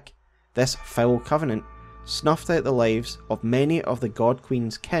attack, this foul covenant snuffed out the lives of many of the God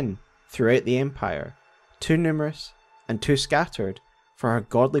Queen's kin throughout the Empire, too numerous and too scattered for her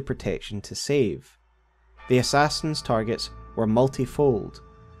godly protection to save. The assassins' targets were multifold,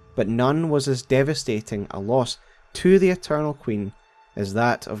 but none was as devastating a loss to the Eternal Queen as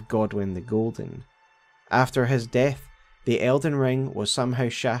that of Godwyn the Golden. After his death, the Elden Ring was somehow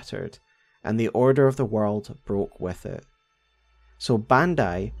shattered, and the order of the world broke with it. So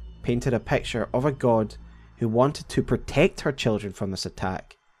Bandai painted a picture of a god who wanted to protect her children from this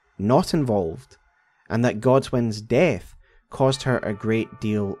attack, not involved, and that Godwyn's death caused her a great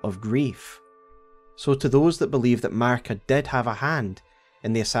deal of grief. So to those that believe that Marika did have a hand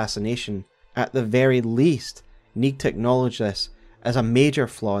in the assassination, at the very least need to acknowledge this as a major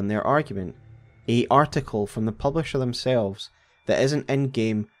flaw in their argument. An article from the publisher themselves that isn't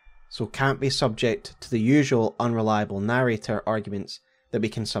in-game, so can't be subject to the usual unreliable narrator arguments that we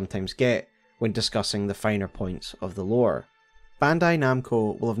can sometimes get when discussing the finer points of the lore. Bandai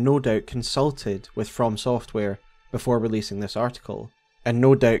Namco will have no doubt consulted with From Software before releasing this article, and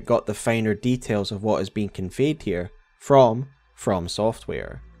no doubt got the finer details of what is being conveyed here from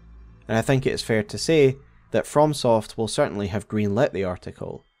Software. And I think it is fair to say that FromSoft will certainly have greenlit the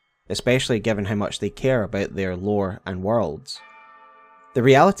article, especially given how much they care about their lore and worlds. The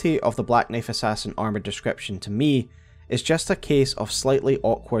reality of the Black Knife Assassin armor description to me is just a case of slightly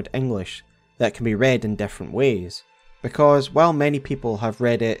awkward English that can be read in different ways, because while many people have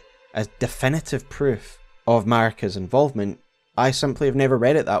read it as definitive proof of Marika's involvement, I simply have never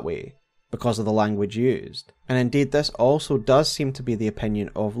read it that way, because of the language used. And indeed this also does seem to be the opinion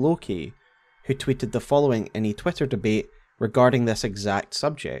of Lokey, who tweeted the following in a Twitter debate regarding this exact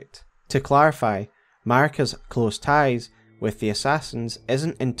subject. To clarify, Marika's close ties with the assassins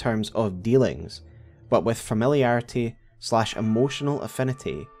isn't in terms of dealings, but with familiarity / emotional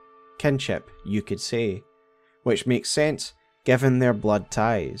affinity, kinship you could say, which makes sense given their blood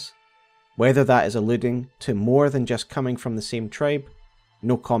ties. Whether that is alluding to more than just coming from the same tribe,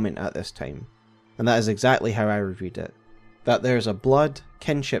 no comment at this time. And that is exactly how I would read it. That there's a blood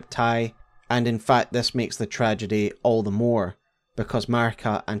kinship tie, and in fact this makes the tragedy all the more, because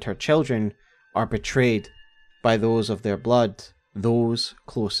Marika and her children are betrayed by those of their blood, those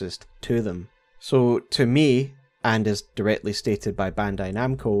closest to them. So to me, and as directly stated by Bandai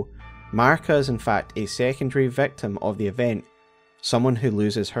Namco, Marika is in fact a secondary victim of the event, someone who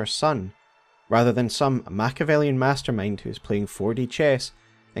loses her son, rather than some Machiavellian mastermind who's playing 4D chess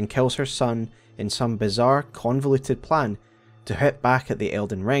and kills her son in some bizarre convoluted plan to hit back at the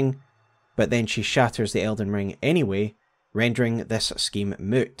Elden Ring, but then she shatters the Elden Ring anyway, rendering this scheme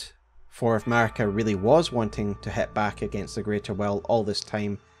moot. For if Marika really was wanting to hit back against the Greater Will all this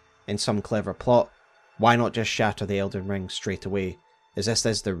time in some clever plot, why not just shatter the Elden Ring straight away, as this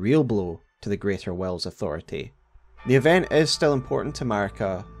is the real blow to the Greater Will's authority. The event is still important to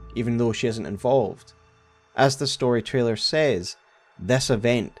Marika, even though she isn't involved. As the story trailer says, this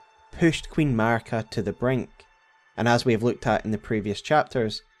event pushed Queen Marika to the brink, and as we have looked at in the previous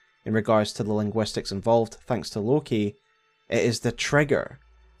chapters, in regards to the linguistics involved thanks to Lokey, it is the trigger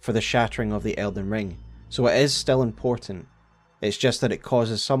for the shattering of the Elden Ring, so it is still important. It's just that it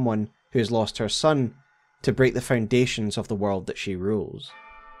causes someone who has lost her son to break the foundations of the world that she rules.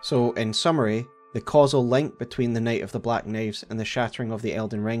 So in summary, the causal link between the Night of the Black Knives and the shattering of the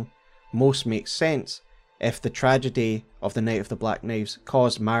Elden Ring most makes sense if the tragedy of the Night of the Black Knives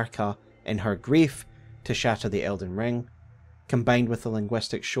caused Marika in her grief to shatter the Elden Ring, combined with the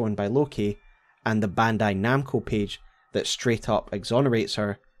linguistics shown by Lokey and the Bandai Namco page that straight up exonerates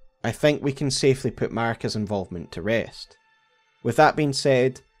her, I think we can safely put Marika's involvement to rest. With that being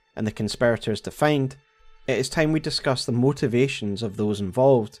said, and the conspirators defined, it is time we discuss the motivations of those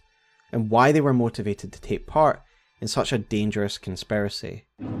involved, and why they were motivated to take part in such a dangerous conspiracy.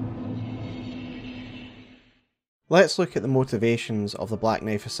 Let's look at the motivations of the Black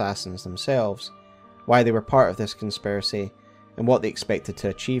Knife Assassins themselves, why they were part of this conspiracy, and what they expected to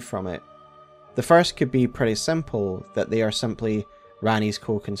achieve from it. The first could be pretty simple, that they are simply Ranni's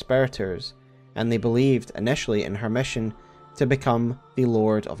co-conspirators, and they believed initially in her mission to become the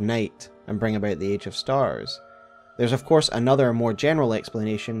Lord of Night and bring about the Age of Stars. There's of course another more general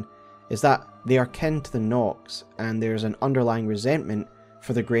explanation, is that they are kin to the Nox, and there's an underlying resentment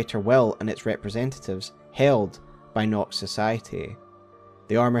for the Greater Will and its representatives held by Nox society.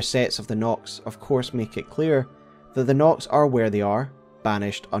 The armour sets of the Nox of course make it clear that the Nox are where they are,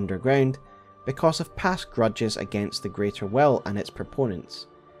 banished underground, because of past grudges against the Greater Will and its proponents,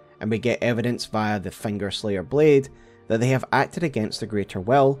 and we get evidence via the Finger Slayer blade that they have acted against the Greater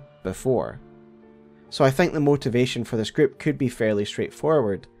Will before. So I think the motivation for this group could be fairly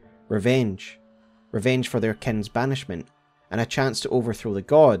straightforward: revenge. Revenge for their kin's banishment, and a chance to overthrow the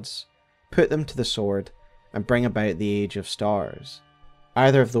gods, put them to the sword, and bring about the Age of Stars.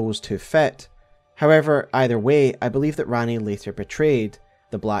 Either of those two fit. However, either way, I believe that Ranni later betrayed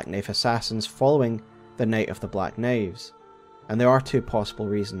the Black Knife Assassins following the Night of the Black Knives, and there are two possible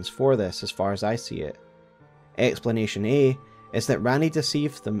reasons for this as far as I see it. Explanation A is that Ranni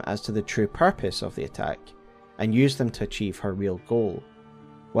deceived them as to the true purpose of the attack, and used them to achieve her real goal.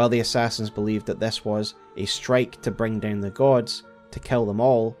 While the assassins believed that this was a strike to bring down the gods, to kill them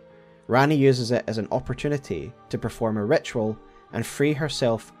all, Ranni uses it as an opportunity to perform a ritual and free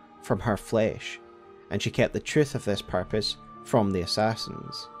herself from her flesh, and she kept the truth of this purpose from the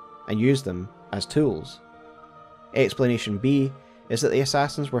assassins, and used them as tools. Explanation B is that the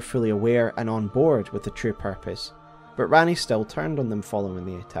assassins were fully aware and on board with the true purpose, but Ranni still turned on them following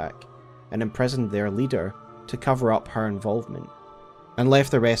the attack, and imprisoned their leader to cover up her involvement, and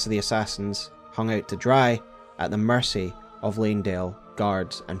left the rest of the assassins hung out to dry at the mercy of Leyndell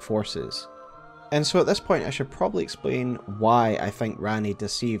guards and forces. And so at this point I should probably explain why I think Ranni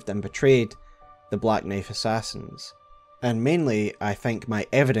deceived and betrayed the Black Knife Assassins. And mainly, I think my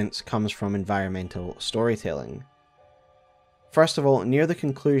evidence comes from environmental storytelling. First of all, near the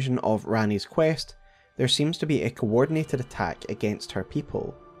conclusion of Ranni's quest, there seems to be a coordinated attack against her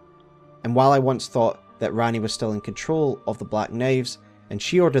people. And while I once thought that Ranni was still in control of the Black Knives and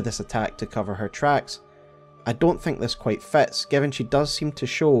she ordered this attack to cover her tracks, I don't think this quite fits, given she does seem to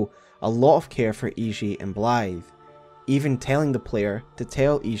show a lot of care for Iji and Blythe, even telling the player to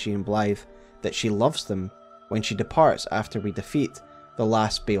tell Iji and Blythe that she loves them when she departs after we defeat the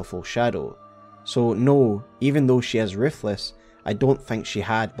last baleful shadow. So no, even though she is ruthless, I don't think she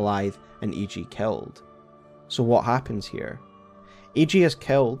had Blythe and Iji killed. So what happens here? Iji is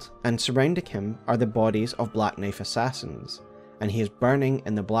killed, and surrounding him are the bodies of Black Knife Assassins, and he is burning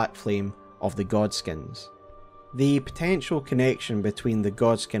in the black flame of the Godskins. The potential connection between the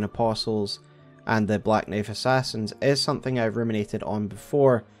Godskin Apostles and the Black Knife Assassins is something I've ruminated on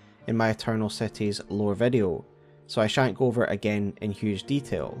before in my Eternal Cities lore video, so I shan't go over it again in huge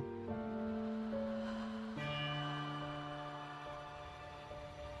detail.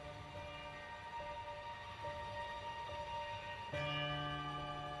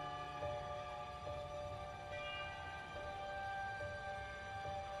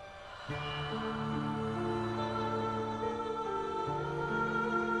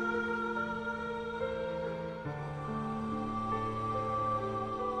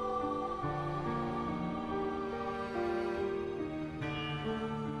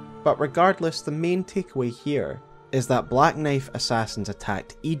 But regardless, the main takeaway here is that Black Knife Assassins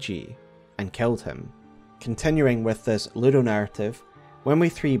attacked Iji and killed him. Continuing with this Ludo narrative, when we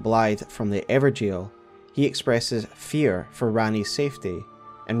free Blythe from the Everjail, he expresses fear for Ranni's safety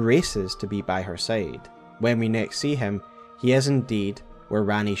and races to be by her side. When we next see him, he is indeed where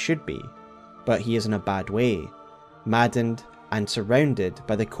Ranni should be, but he is in a bad way, maddened and surrounded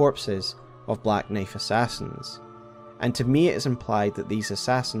by the corpses of Black Knife Assassins. And to me it is implied that these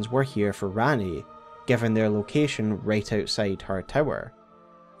assassins were here for Ranni, given their location right outside her tower.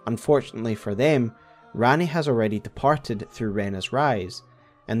 Unfortunately for them, Ranni has already departed through Renna's Rise,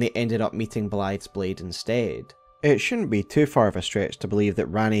 and they ended up meeting Blythe's blade instead. It shouldn't be too far of a stretch to believe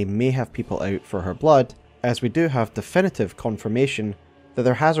that Ranni may have people out for her blood, as we do have definitive confirmation that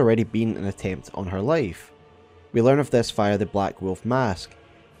there has already been an attempt on her life. We learn of this via the Black Wolf mask,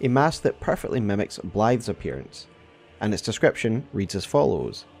 a mask that perfectly mimics Blythe's appearance, and its description reads as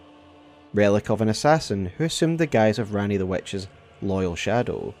follows: Relic of an assassin who assumed the guise of Ranni the Witch's loyal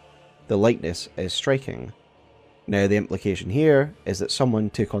shadow. The likeness is striking. Now the implication here is that someone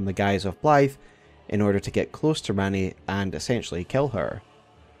took on the guise of Blythe in order to get close to Ranni and essentially kill her.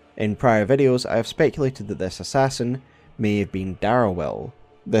 In prior videos I have speculated that this assassin may have been Darrowwill,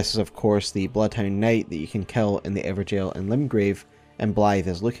 This is of course the Bloodhound Knight that you can kill in the Evergaol and Limgrave, and Blythe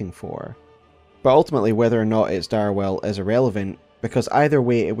is looking for. But ultimately whether or not it's Darwell is irrelevant, because either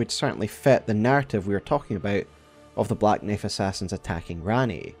way it would certainly fit the narrative we were talking about of the Black Knife assassins attacking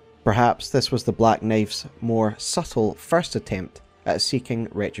Ranni. Perhaps this was the Black Knife's more subtle first attempt at seeking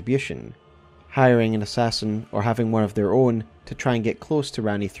retribution, hiring an assassin or having one of their own to try and get close to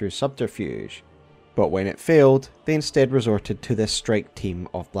Ranni through subterfuge. But when it failed, they instead resorted to this strike team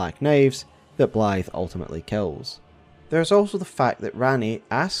of Black Knives that Blythe ultimately kills. There is also the fact that Ranni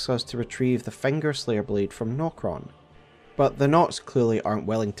asks us to retrieve the Finger Slayer blade from Nokron, but the Nox clearly aren't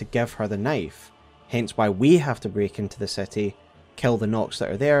willing to give her the knife, hence why we have to break into the city, kill the Nox that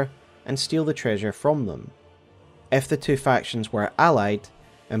are there, and steal the treasure from them. If the two factions were allied,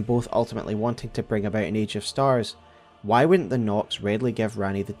 and both ultimately wanting to bring about an Age of Stars, why wouldn't the Nox readily give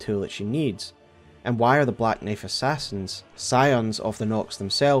Ranni the tool that she needs? And why are the Black Knife assassins, scions of the Nox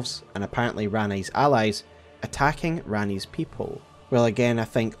themselves, and apparently Ranni's allies, attacking Ranni's people? Well, again, I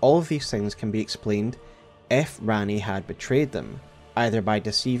think all of these things can be explained if Ranni had betrayed them, either by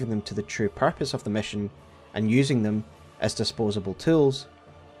deceiving them to the true purpose of the mission and using them as disposable tools,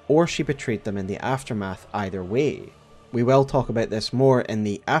 or she betrayed them in the aftermath. Either way. We will talk about this more in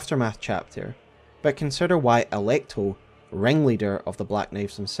the Aftermath chapter, but consider why Alecto, ringleader of the Black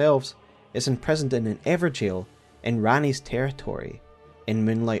Knives themselves, is imprisoned in an Evergaol in Ranni's territory, in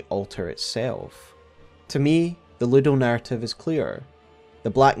Moonlight Altar itself. To me, the Ludo narrative is clear. The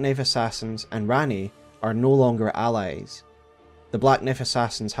Black Knife assassins and Ranni are no longer allies. The Black Knife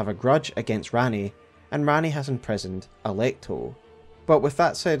assassins have a grudge against Ranni, and Ranni has imprisoned Alecto. But with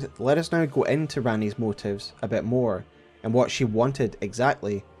that said, let us now go into Ranni's motives a bit more, and what she wanted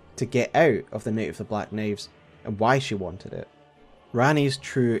exactly to get out of the Night of the Black Knives, and why she wanted it. Ranni's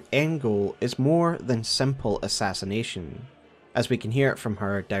true end goal is more than simple assassination, as we can hear it from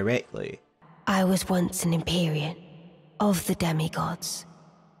her directly. I was once an Empyrean, of the demigods.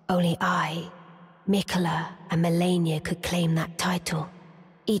 Only I, Mikola, and Melania could claim that title.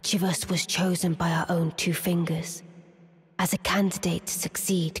 Each of us was chosen by our own two fingers, as a candidate to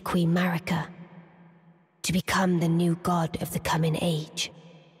succeed Queen Marika, to become the new god of the coming age,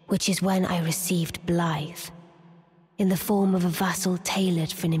 which is when I received Blythe, in the form of a vassal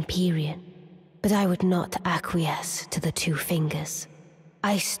tailored for an Empyrean. But I would not acquiesce to the two fingers.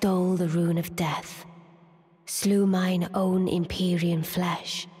 I stole the rune of death, slew mine own Empyrean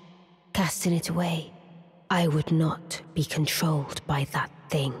flesh, casting it away. I would not be controlled by that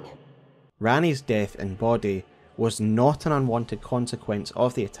thing. Ranni's death in body was not an unwanted consequence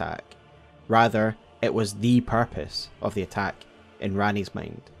of the attack. Rather, it was the purpose of the attack in Ranni's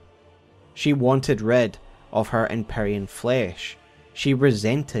mind. She wanted rid of her Empyrean flesh. She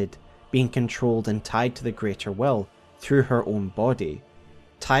resented being controlled and tied to the greater will through her own body,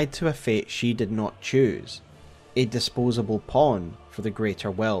 tied to a fate she did not choose, a disposable pawn for the greater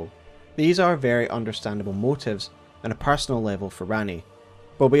will. These are very understandable motives on a personal level for Ranni,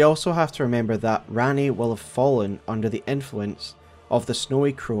 but we also have to remember that Ranni will have fallen under the influence of the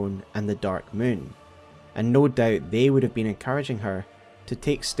Snowy Crone and the Dark Moon, and no doubt they would have been encouraging her to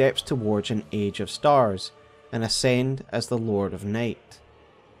take steps towards an Age of Stars and ascend as the Lord of Night.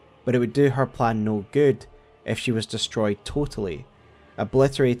 But it would do her plan no good if she was destroyed totally,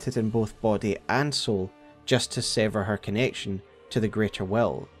 obliterated in both body and soul, just to sever her connection to the greater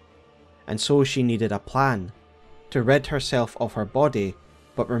will. And so she needed a plan, to rid herself of her body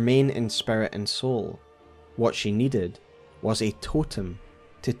but remain in spirit and soul. What she needed was a totem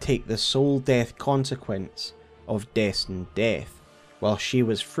to take the soul death consequence of destined death, while she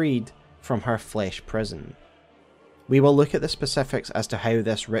was freed from her flesh prison. We will look at the specifics as to how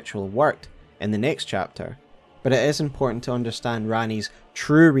this ritual worked in the next chapter, but it is important to understand Ranni's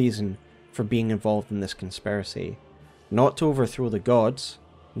true reason for being involved in this conspiracy. Not to overthrow the gods,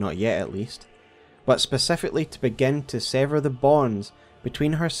 not yet at least, but specifically to begin to sever the bonds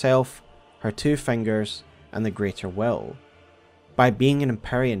between herself, her two fingers, and the greater will. By being an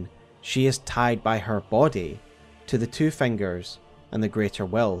Empyrean, she is tied by her body to the two fingers and the greater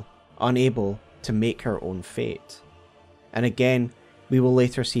will, unable to make her own fate. And again, we will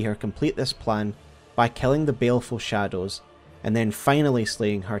later see her complete this plan by killing the baleful shadows and then finally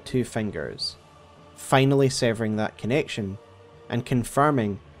slaying her two fingers, finally severing that connection and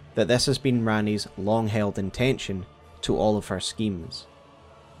confirming that this has been Ranni's long-held intention to all of her schemes.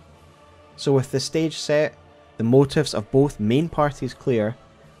 So with the stage set, the motives of both main parties clear,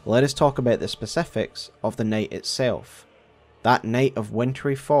 let us talk about the specifics of the night itself. That Night of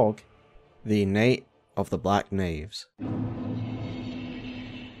Wintry Fog, the Night of the Black Knives.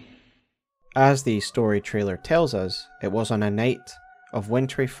 As the story trailer tells us, it was on a night of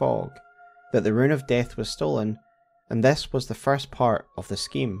Wintry Fog that the Rune of Death was stolen, and this was the first part of the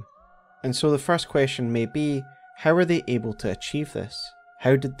scheme. And so the first question may be, how were they able to achieve this?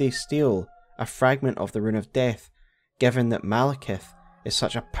 How did they steal a fragment of the Rune of Death, given that Malekith is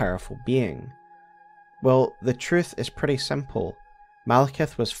such a powerful being? Well, the truth is pretty simple.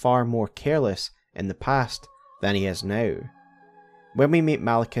 Malekith was far more careless in the past than he is now. When we meet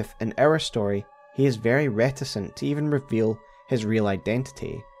Malekith in our story, he is very reticent to even reveal his real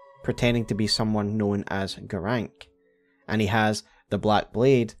identity, pretending to be someone known as Geraint. And he has the Black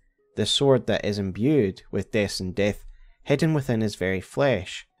Blade, the sword that is imbued with destined death, hidden within his very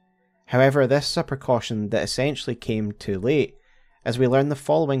flesh. However, this is a precaution that essentially came too late, as we learn the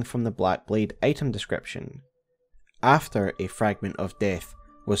following from the Black Blade item description. After a fragment of death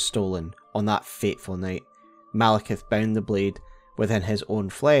was stolen on that fateful night, Malekith bound the blade within his own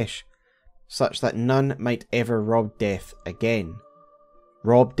flesh, such that none might ever rob death again.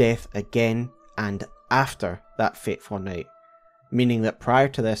 Rob death again and after that fateful night, meaning that prior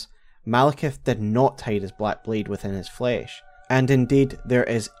to this, Malekith did not hide his black blade within his flesh, and indeed there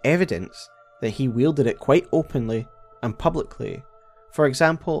is evidence that he wielded it quite openly and publicly. For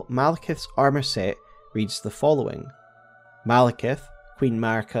example, Malekith's armour set reads the following: Malekith, Queen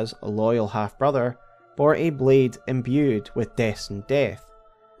Marika's loyal half-brother, bore a blade imbued with destined death,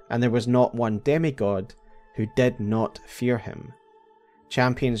 and there was not one demigod who did not fear him.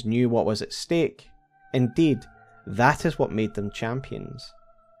 Champions knew what was at stake. Indeed, that is what made them champions.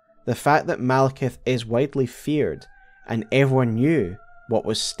 The fact that Malekith is widely feared, and everyone knew what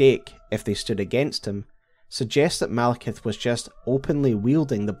was at stake if they stood against him, suggests that Malekith was just openly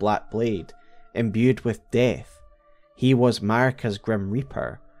wielding the Black Blade, imbued with death. He was Marika's Grim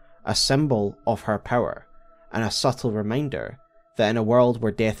Reaper, a symbol of her power, and a subtle reminder that in a world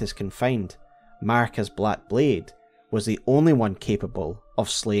where death is confined, Marika's Black Blade was the only one capable of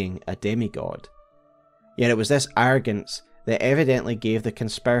slaying a demigod. Yet it was this arrogance that evidently gave the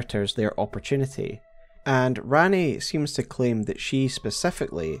conspirators their opportunity, and Ranni seems to claim that she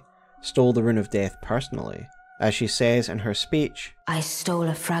specifically stole the Rune of Death personally. As she says in her speech, I stole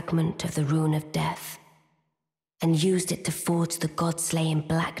a fragment of the Rune of Death, and used it to forge the god-slaying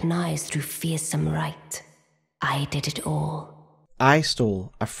black knives through fearsome rite. I did it all. I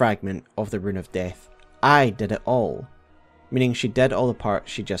stole a fragment of the Rune of Death. I did it all. Meaning she did all the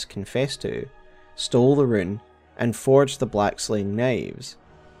parts she just confessed to, stole the rune, and forged the black slaying knives.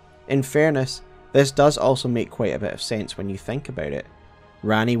 In fairness, this does also make quite a bit of sense when you think about it.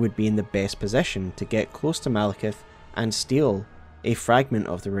 Ranni would be in the best position to get close to Malekith and steal a fragment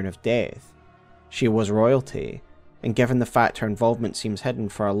of the Rune of Death. She was royalty, and given the fact her involvement seems hidden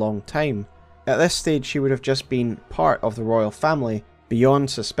for a long time, at this stage she would have just been part of the royal family beyond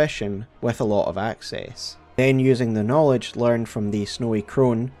suspicion with a lot of access. Then, using the knowledge learned from the Snowy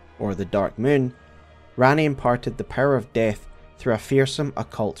Crone, or the Dark Moon, Ranni imparted the power of death through a fearsome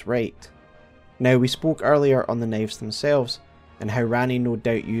occult rite. Now, we spoke earlier on the knives themselves, and how Ranni no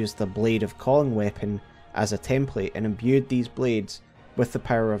doubt used the Blade of Calling weapon as a template and imbued these blades with the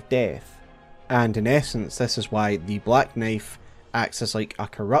power of death. And in essence, this is why the Black Knife acts as like a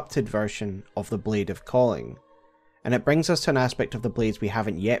corrupted version of the Blade of Calling. And it brings us to an aspect of the blades we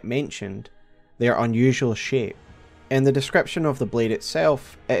haven't yet mentioned, their unusual shape. In the description of the blade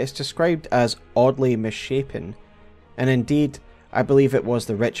itself, it is described as oddly misshapen, and indeed, I believe it was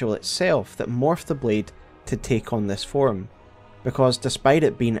the ritual itself that morphed the blade to take on this form, because despite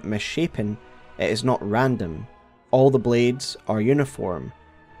it being misshapen, it is not random. All the blades are uniform,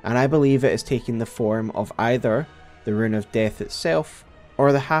 and I believe it is taking the form of either the Rune of Death itself,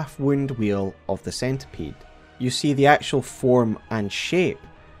 or the half-wound wheel of the centipede. You see, the actual form and shape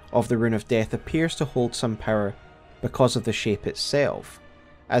of the Rune of Death appears to hold some power because of the shape itself,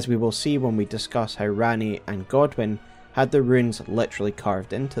 as we will see when we discuss how Ranni and Godwyn had the runes literally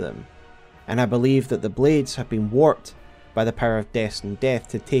carved into them. And I believe that the blades have been warped by the power of destined death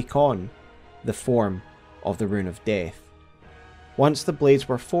to take on the form of the Rune of Death. Once the blades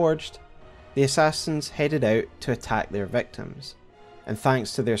were forged, the assassins headed out to attack their victims, and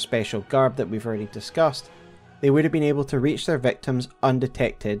thanks to their special garb that we've already discussed, they would have been able to reach their victims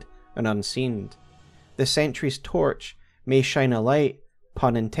undetected and unseen. The Sentry's torch may shine a light,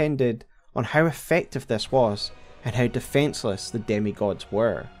 pun intended, on how effective this was and how defenceless the demigods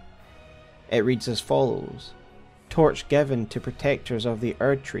were. It reads as follows: Torch given to protectors of the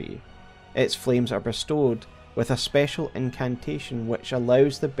Erd Tree. Its flames are bestowed with a special incantation which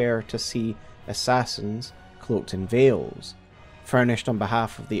allows the bearer to see assassins cloaked in veils, furnished on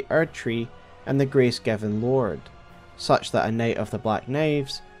behalf of the Erd Tree and the grace-given Lord, such that a Knight of the Black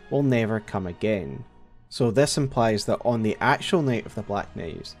Knives will never come again. So this implies that on the actual Night of the Black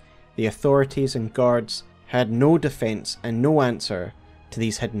Knives, the authorities and guards had no defence and no answer to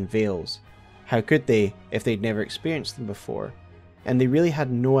these hidden veils. How could they if they'd never experienced them before? And they really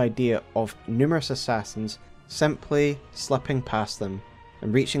had no idea of numerous assassins simply slipping past them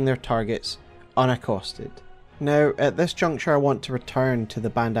and reaching their targets unaccosted. Now, at this juncture I want to return to the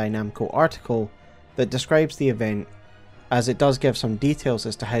Bandai Namco article that describes the event, as it does give some details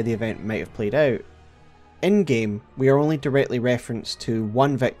as to how the event might have played out. In-game, we are only directly referenced to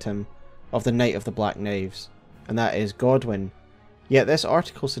one victim of the Night of the Black Knives, and that is Godwyn, yet this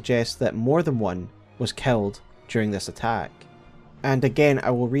article suggests that more than one was killed during this attack. And again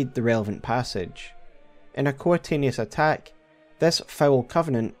I will read the relevant passage. In a coetaneous attack, this foul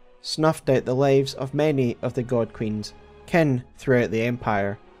covenant snuffed out the lives of many of the God Queen's kin throughout the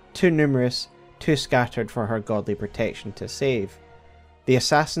Empire, too numerous, too scattered for her godly protection to save. The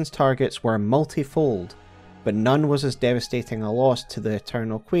assassins' targets were multifold, but none was as devastating a loss to the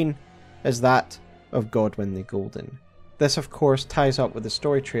Eternal Queen as that of Godwyn the Golden. This of course ties up with the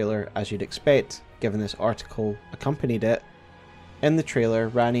story trailer as you'd expect, given this article accompanied it. In the trailer,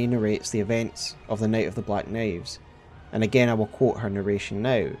 Ranni narrates the events of the Night of the Black Knives, and again I will quote her narration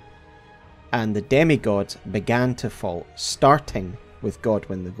now. And the demigods began to fall, starting with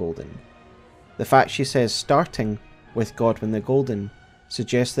Godwyn the Golden. The fact she says starting with Godwyn the Golden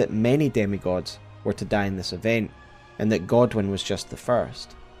suggests that many demigods were to die in this event, and that Godwyn was just the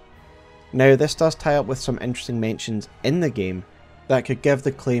first. Now this does tie up with some interesting mentions in the game that could give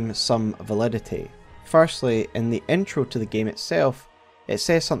the claim some validity. Firstly, in the intro to the game itself, it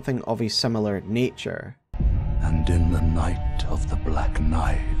says something of a similar nature. And in the Night of the Black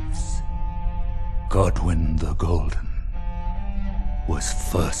Knives, Godwyn the Golden was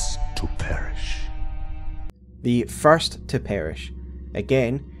first to perish. The first to perish,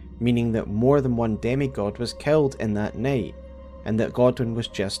 again meaning that more than one demigod was killed in that night, and that Godwyn was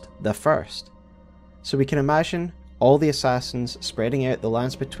just the first. So we can imagine all the assassins spreading out the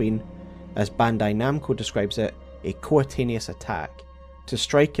lands between, as Bandai Namco describes it, a coetaneous attack, to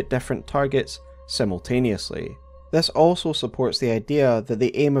strike at different targets simultaneously. This also supports the idea that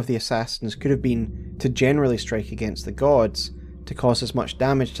the aim of the assassins could have been to generally strike against the gods, to cause as much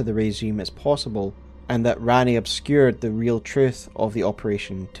damage to the regime as possible, and that Ranni obscured the real truth of the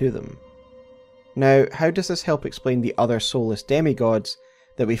operation to them. Now, how does this help explain the other soulless demigods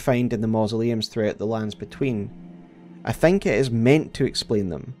that we find in the mausoleums throughout the lands between? I think it is meant to explain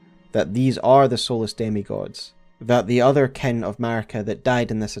them, that these are the soulless demigods, that the other kin of Marika that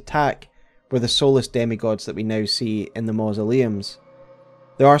died in this attack were the soulless demigods that we now see in the mausoleums.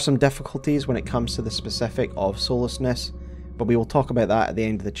 There are some difficulties when it comes to the specific of soullessness, but we will talk about that at the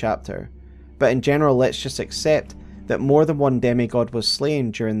end of the chapter. But in general, let's just accept that more than one demigod was slain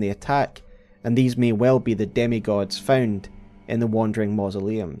during the attack, and these may well be the demigods found in the wandering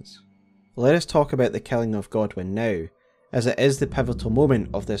mausoleums. Let us talk about the killing of Godwyn now, as it is the pivotal moment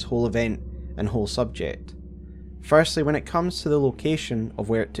of this whole event and whole subject. Firstly, when it comes to the location of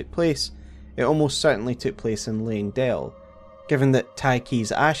where it took place, it almost certainly took place in Leyndell, given that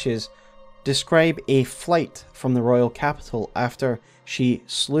Tyche's ashes describe a flight from the royal capital after she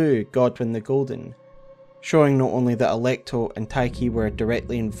slew Godwyn the Golden, showing not only that Alecto and Tyche were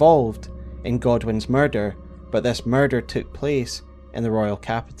directly involved in Godwyn's murder, but this murder took place in the royal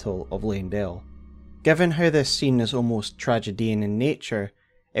capital of Leyndell. Given how this scene is almost tragedian in nature,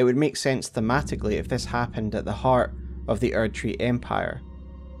 it would make sense thematically if this happened at the heart of the Erdtree Empire,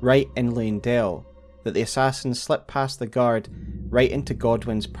 right in Leyndell, that the assassins slipped past the guard right into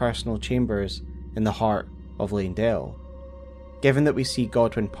Godwyn's personal chambers in the heart of Leyndell. Given that we see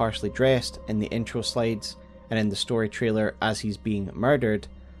Godwyn partially dressed in the intro slides and in the story trailer as he's being murdered,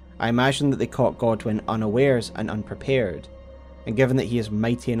 I imagine that they caught Godwyn unawares and unprepared, and given that he is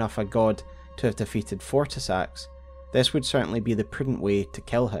mighty enough a god to have defeated Fortisax, this would certainly be the prudent way to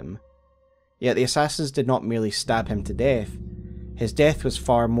kill him. Yet the assassins did not merely stab him to death, his death was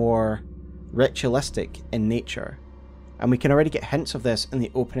far more ritualistic in nature, and we can already get hints of this in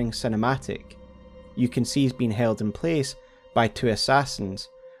the opening cinematic. You can see he's being held in place by two assassins,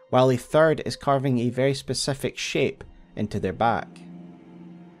 while a third is carving a very specific shape into their back.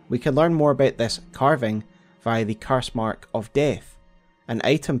 We can learn more about this carving via the curse mark of death, an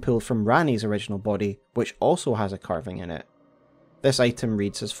item pulled from Ranni's original body which also has a carving in it. This item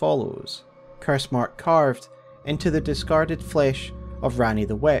reads as follows: curse mark carved into the discarded flesh of Ranni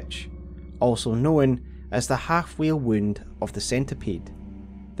the Witch, also known as the half-wheel wound of the centipede.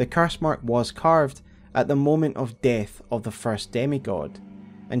 The curse mark was carved at the moment of death of the first demigod,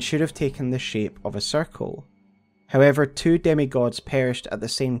 and should have taken the shape of a circle. However, two demigods perished at the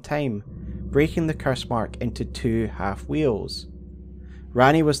same time, breaking the curse mark into 2 half wheels.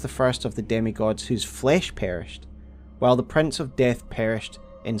 Ranni was the first of the demigods whose flesh perished, while the Prince of Death perished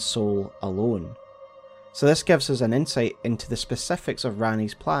in soul alone. So this gives us an insight into the specifics of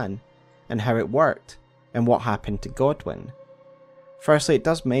Ranni's plan, and how it worked, and what happened to Godwyn. Firstly, it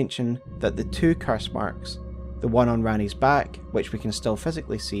does mention that the 2 curse marks, the one on Ranni's back, which we can still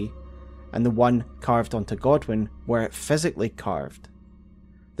physically see, and the one carved onto Godwyn, were physically carved.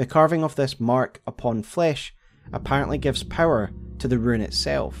 The carving of this mark upon flesh apparently gives power to the rune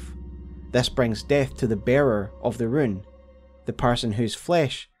itself. This brings death to the bearer of the rune, the person whose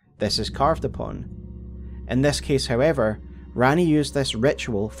flesh this is carved upon. In this case, however, Ranni used this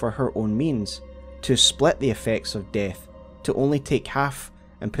ritual for her own means, to split the effects of death, to only take half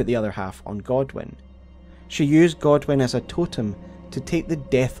and put the other half on Godwyn. She used Godwyn as a totem to take the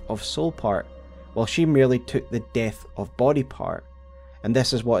death of soul part, while she merely took the death of body part, and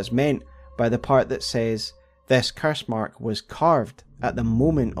this is what is meant by the part that says, "This curse mark was carved at the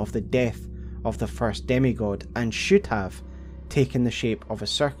moment of the death of the first demigod and should have taken the shape of a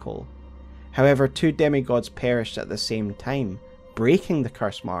circle. However, 2 demigods perished at the same time, breaking the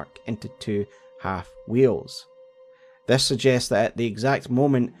curse mark into 2 half wheels." This suggests that at the exact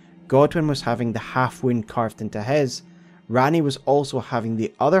moment Godwyn was having the half wound carved into his, Ranni was also having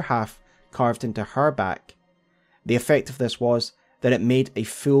the other half carved into her back. The effect of this was that it made a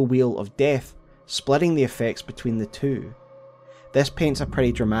full wheel of death, splitting the effects between the 2. This paints a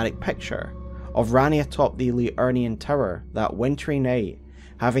pretty dramatic picture of Ranni atop the Liurnian tower that wintry night,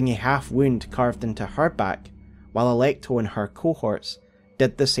 having a half wound carved into her back, while Alecto and her cohorts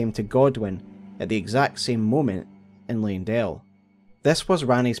did the same to Godwyn at the exact same moment in Leyndell. This was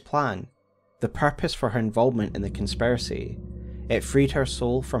Ranni's plan, the purpose for her involvement in the conspiracy. It freed her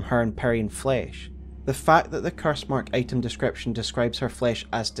soul from her Empyrean flesh. The fact that the curse mark item description describes her flesh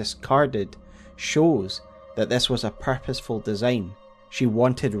as discarded shows that this was a purposeful design. She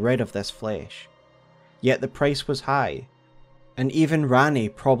wanted rid of this flesh. Yet the price was high, and even Ranni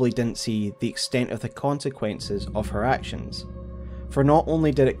probably didn't see the extent of the consequences of her actions, for not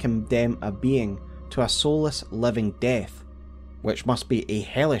only did it condemn a being to a soulless living death, which must be a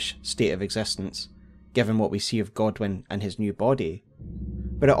hellish state of existence, given what we see of Godwyn and his new body,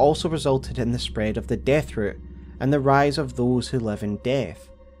 but it also resulted in the spread of the death root and the rise of those who live in death,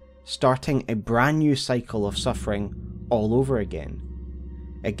 starting a brand new cycle of suffering all over again.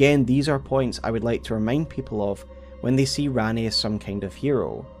 Again, these are points I would like to remind people of when they see Ranni as some kind of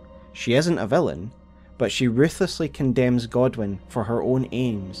hero. She isn't a villain, but she ruthlessly condemns Godwyn for her own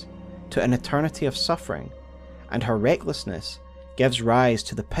aims to an eternity of suffering, and her recklessness gives rise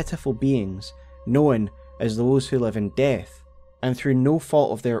to the pitiful beings known as those who live in death, and through no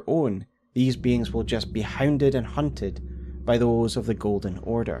fault of their own, these beings will just be hounded and hunted by those of the Golden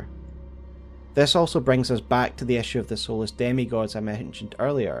Order. This also brings us back to the issue of the soulless demigods I mentioned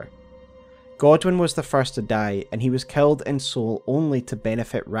earlier. Godwyn was the first to die, and he was killed in soul only to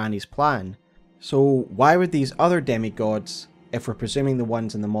benefit Ranni's plan. So why would these other demigods, if we're presuming the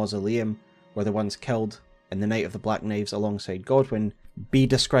ones in the mausoleum were the ones killed in the Night of the Black Knives alongside Godwyn, be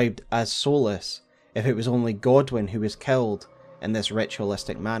described as soulless if it was only Godwyn who was killed in this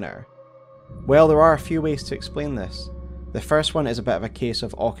ritualistic manner? Well, there are a few ways to explain this. The first one is a bit of a case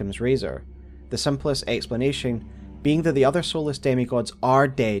of Occam's razor, the simplest explanation being that the other soulless demigods are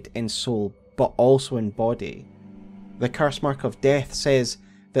dead in soul but also in body. The curse mark of death says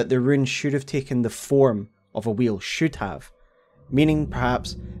that the rune should have taken the form of a wheel, should have, meaning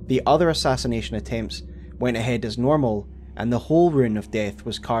perhaps the other assassination attempts went ahead as normal and the whole rune of death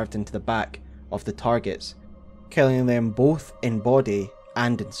was carved into the back of the targets, killing them both in body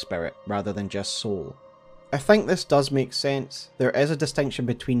and in spirit rather than just soul. I think this does make sense. There is a distinction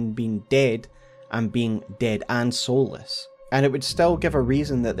between being dead and being dead and soulless, and it would still give a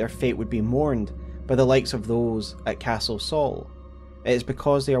reason that their fate would be mourned by the likes of those at Castle Sol. It is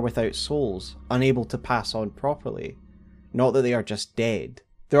because they are without souls, unable to pass on properly, not that they are just dead.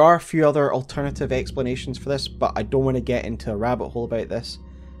 There are a few other alternative explanations for this, but I don't want to get into a rabbit hole about this,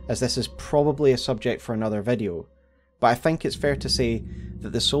 as this is probably a subject for another video. But I think it's fair to say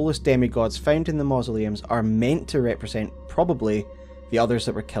that the soulless demigods found in the mausoleums are meant to represent, probably, the others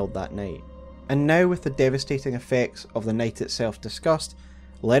that were killed that night. And now, with the devastating effects of the night itself discussed,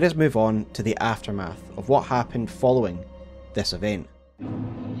 let us move on to the aftermath of what happened following this event.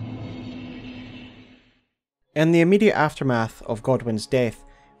 In the immediate aftermath of Godwyn's death,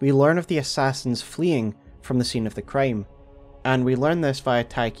 we learn of the assassins fleeing from the scene of the crime, and we learn this via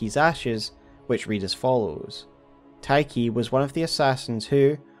Taiki's ashes, which read as follows. Taiki was one of the assassins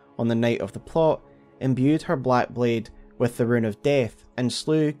who, on the night of the plot, imbued her black blade with the Rune of Death and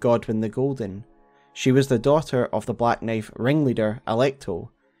slew Godwyn the Golden. She was the daughter of the Black Knife ringleader Alecto,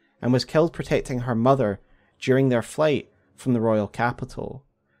 and was killed protecting her mother during their flight from the royal capital.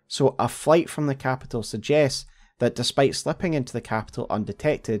 So a flight from the capital suggests that despite slipping into the capital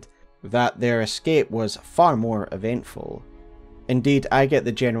undetected, that their escape was far more eventful. Indeed, I get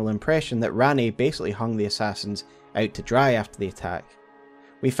the general impression that Ranni basically hung the assassins out to dry after the attack.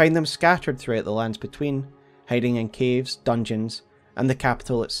 We find them scattered throughout the lands between, hiding in caves, dungeons, and the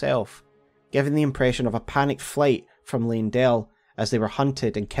capital itself, giving the impression of a panicked flight from Leyndell as they were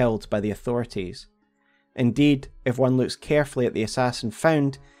hunted and killed by the authorities. Indeed, if one looks carefully at the assassin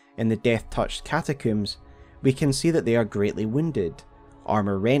found in the death-touched catacombs, we can see that they are greatly wounded,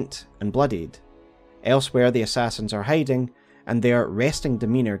 armour rent and bloodied. Elsewhere the assassins are hiding, and their resting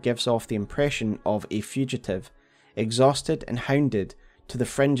demeanour gives off the impression of a fugitive, exhausted and hounded to the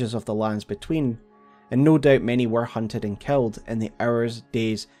fringes of the lands between, and no doubt many were hunted and killed in the hours,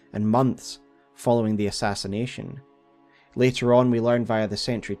 days and months following the assassination. Later on we learn via the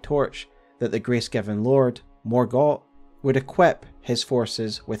Sentry Torch that the grace-given Lord, Morgott, would equip his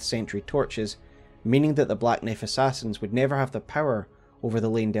forces with Sentry Torches, meaning that the Black Knife assassins would never have the power over the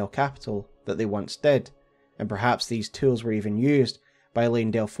Leyndell capital that they once did, and perhaps these tools were even used by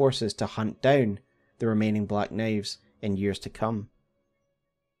Leyndell forces to hunt down the remaining Black Knives in years to come.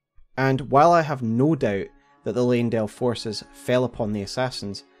 And while I have no doubt that the Leyndell forces fell upon the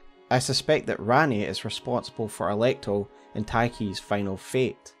assassins, I suspect that Ranni is responsible for Alecto and Tyche's final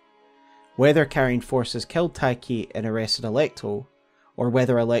fate. Whether Carian forces killed Tyche and arrested Alecto, or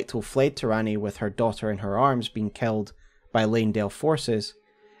whether Alecto fled to Ranni with her daughter in her arms being killed by Leyndell forces,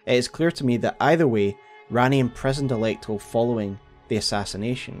 it is clear to me that either way Ranni imprisoned Alecto following the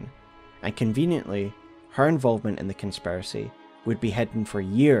assassination, and conveniently her involvement in the conspiracy would be hidden for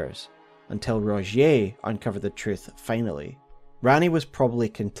years until Rogier uncovered the truth finally. Ranni was probably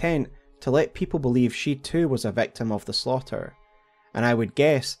content to let people believe she too was a victim of the slaughter, and I would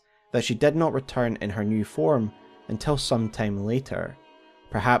guess that she did not return in her new form until some time later,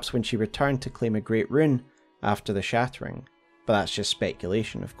 perhaps when she returned to claim a great rune after the shattering, but that's just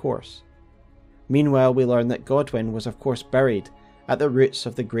speculation of course. Meanwhile we learn that Godwyn was of course buried at the roots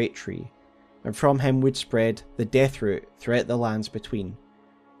of the Great Tree, and from him would spread the death root throughout the lands between,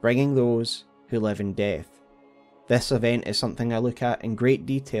 bringing those who live in death. This event is something I look at in great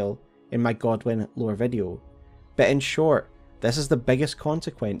detail in my Godwyn lore video, but in short, this is the biggest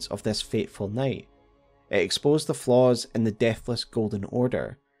consequence of this fateful night. It exposed the flaws in the deathless Golden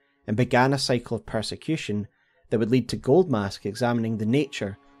Order, and began a cycle of persecution that would lead to Goldmask examining the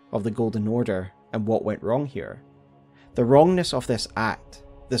nature of the Golden Order and what went wrong here. The wrongness of this act,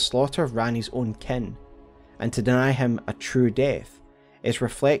 the slaughter of Ranni's own kin, and to deny him a true death, is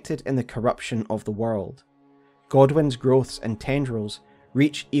reflected in the corruption of the world. Godwyn's growths and tendrils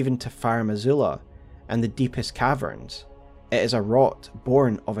reach even to Farum Azula and the deepest caverns. It is a rot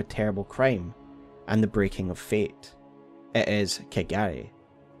born of a terrible crime and the breaking of fate. It is Kigari.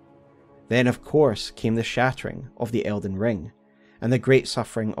 Then of course came the shattering of the Elden Ring, and the great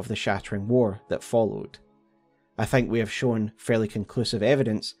suffering of the Shattering War that followed. I think we have shown fairly conclusive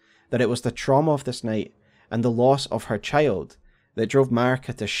evidence that it was the trauma of this night and the loss of her child that drove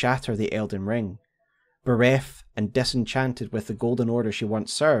Marika to shatter the Elden Ring, bereft and disenchanted with the Golden Order she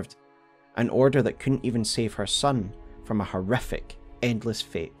once served, an order that couldn't even save her son from a horrific, endless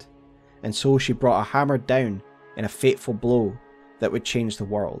fate, and so she brought a hammer down in a fateful blow that would change the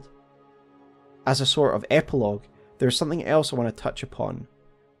world. As a sort of epilogue, there's something else I want to touch upon: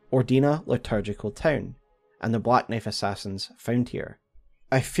 Ordina Liturgical Town, and the Black Knife assassins found here.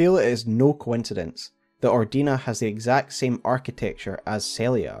 I feel it is no coincidence that Ordina has the exact same architecture as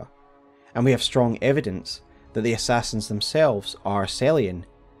Sellia, and we have strong evidence that the assassins themselves are Sellian,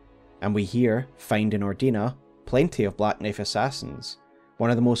 and we here find in Ordina plenty of Black Knife assassins,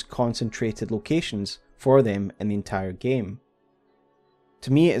 one of the most concentrated locations for them in the entire game.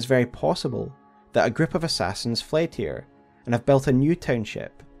 To me it is very possible that a group of assassins fled here and have built a new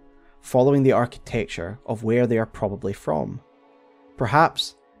township, following the architecture of where they are probably from.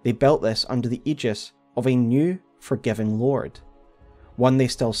 Perhaps they built this under the aegis of a new, forgiving lord, one they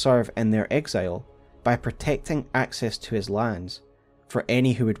still serve in their exile by protecting access to his lands for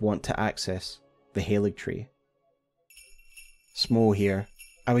any who would want to access the Haligtree. Smo here.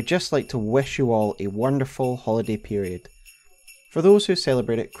 I would just like to wish you all a wonderful holiday period. For those who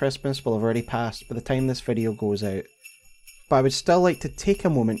celebrate it, Christmas will have already passed by the time this video goes out, but I would still like to take a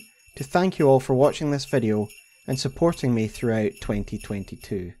moment to thank you all for watching this video and supporting me throughout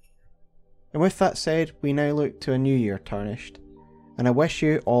 2022. And with that said, we now look to a new year tarnished, and I wish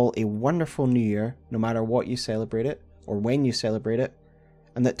you all a wonderful new year, no matter what you celebrate it, or when you celebrate it,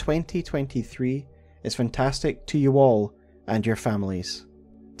 and that 2023 is fantastic to you all and your families.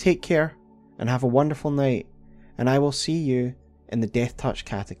 Take care and have a wonderful night, and I will see you in the Death Touch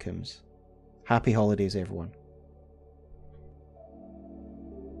Catacombs. Happy holidays, everyone.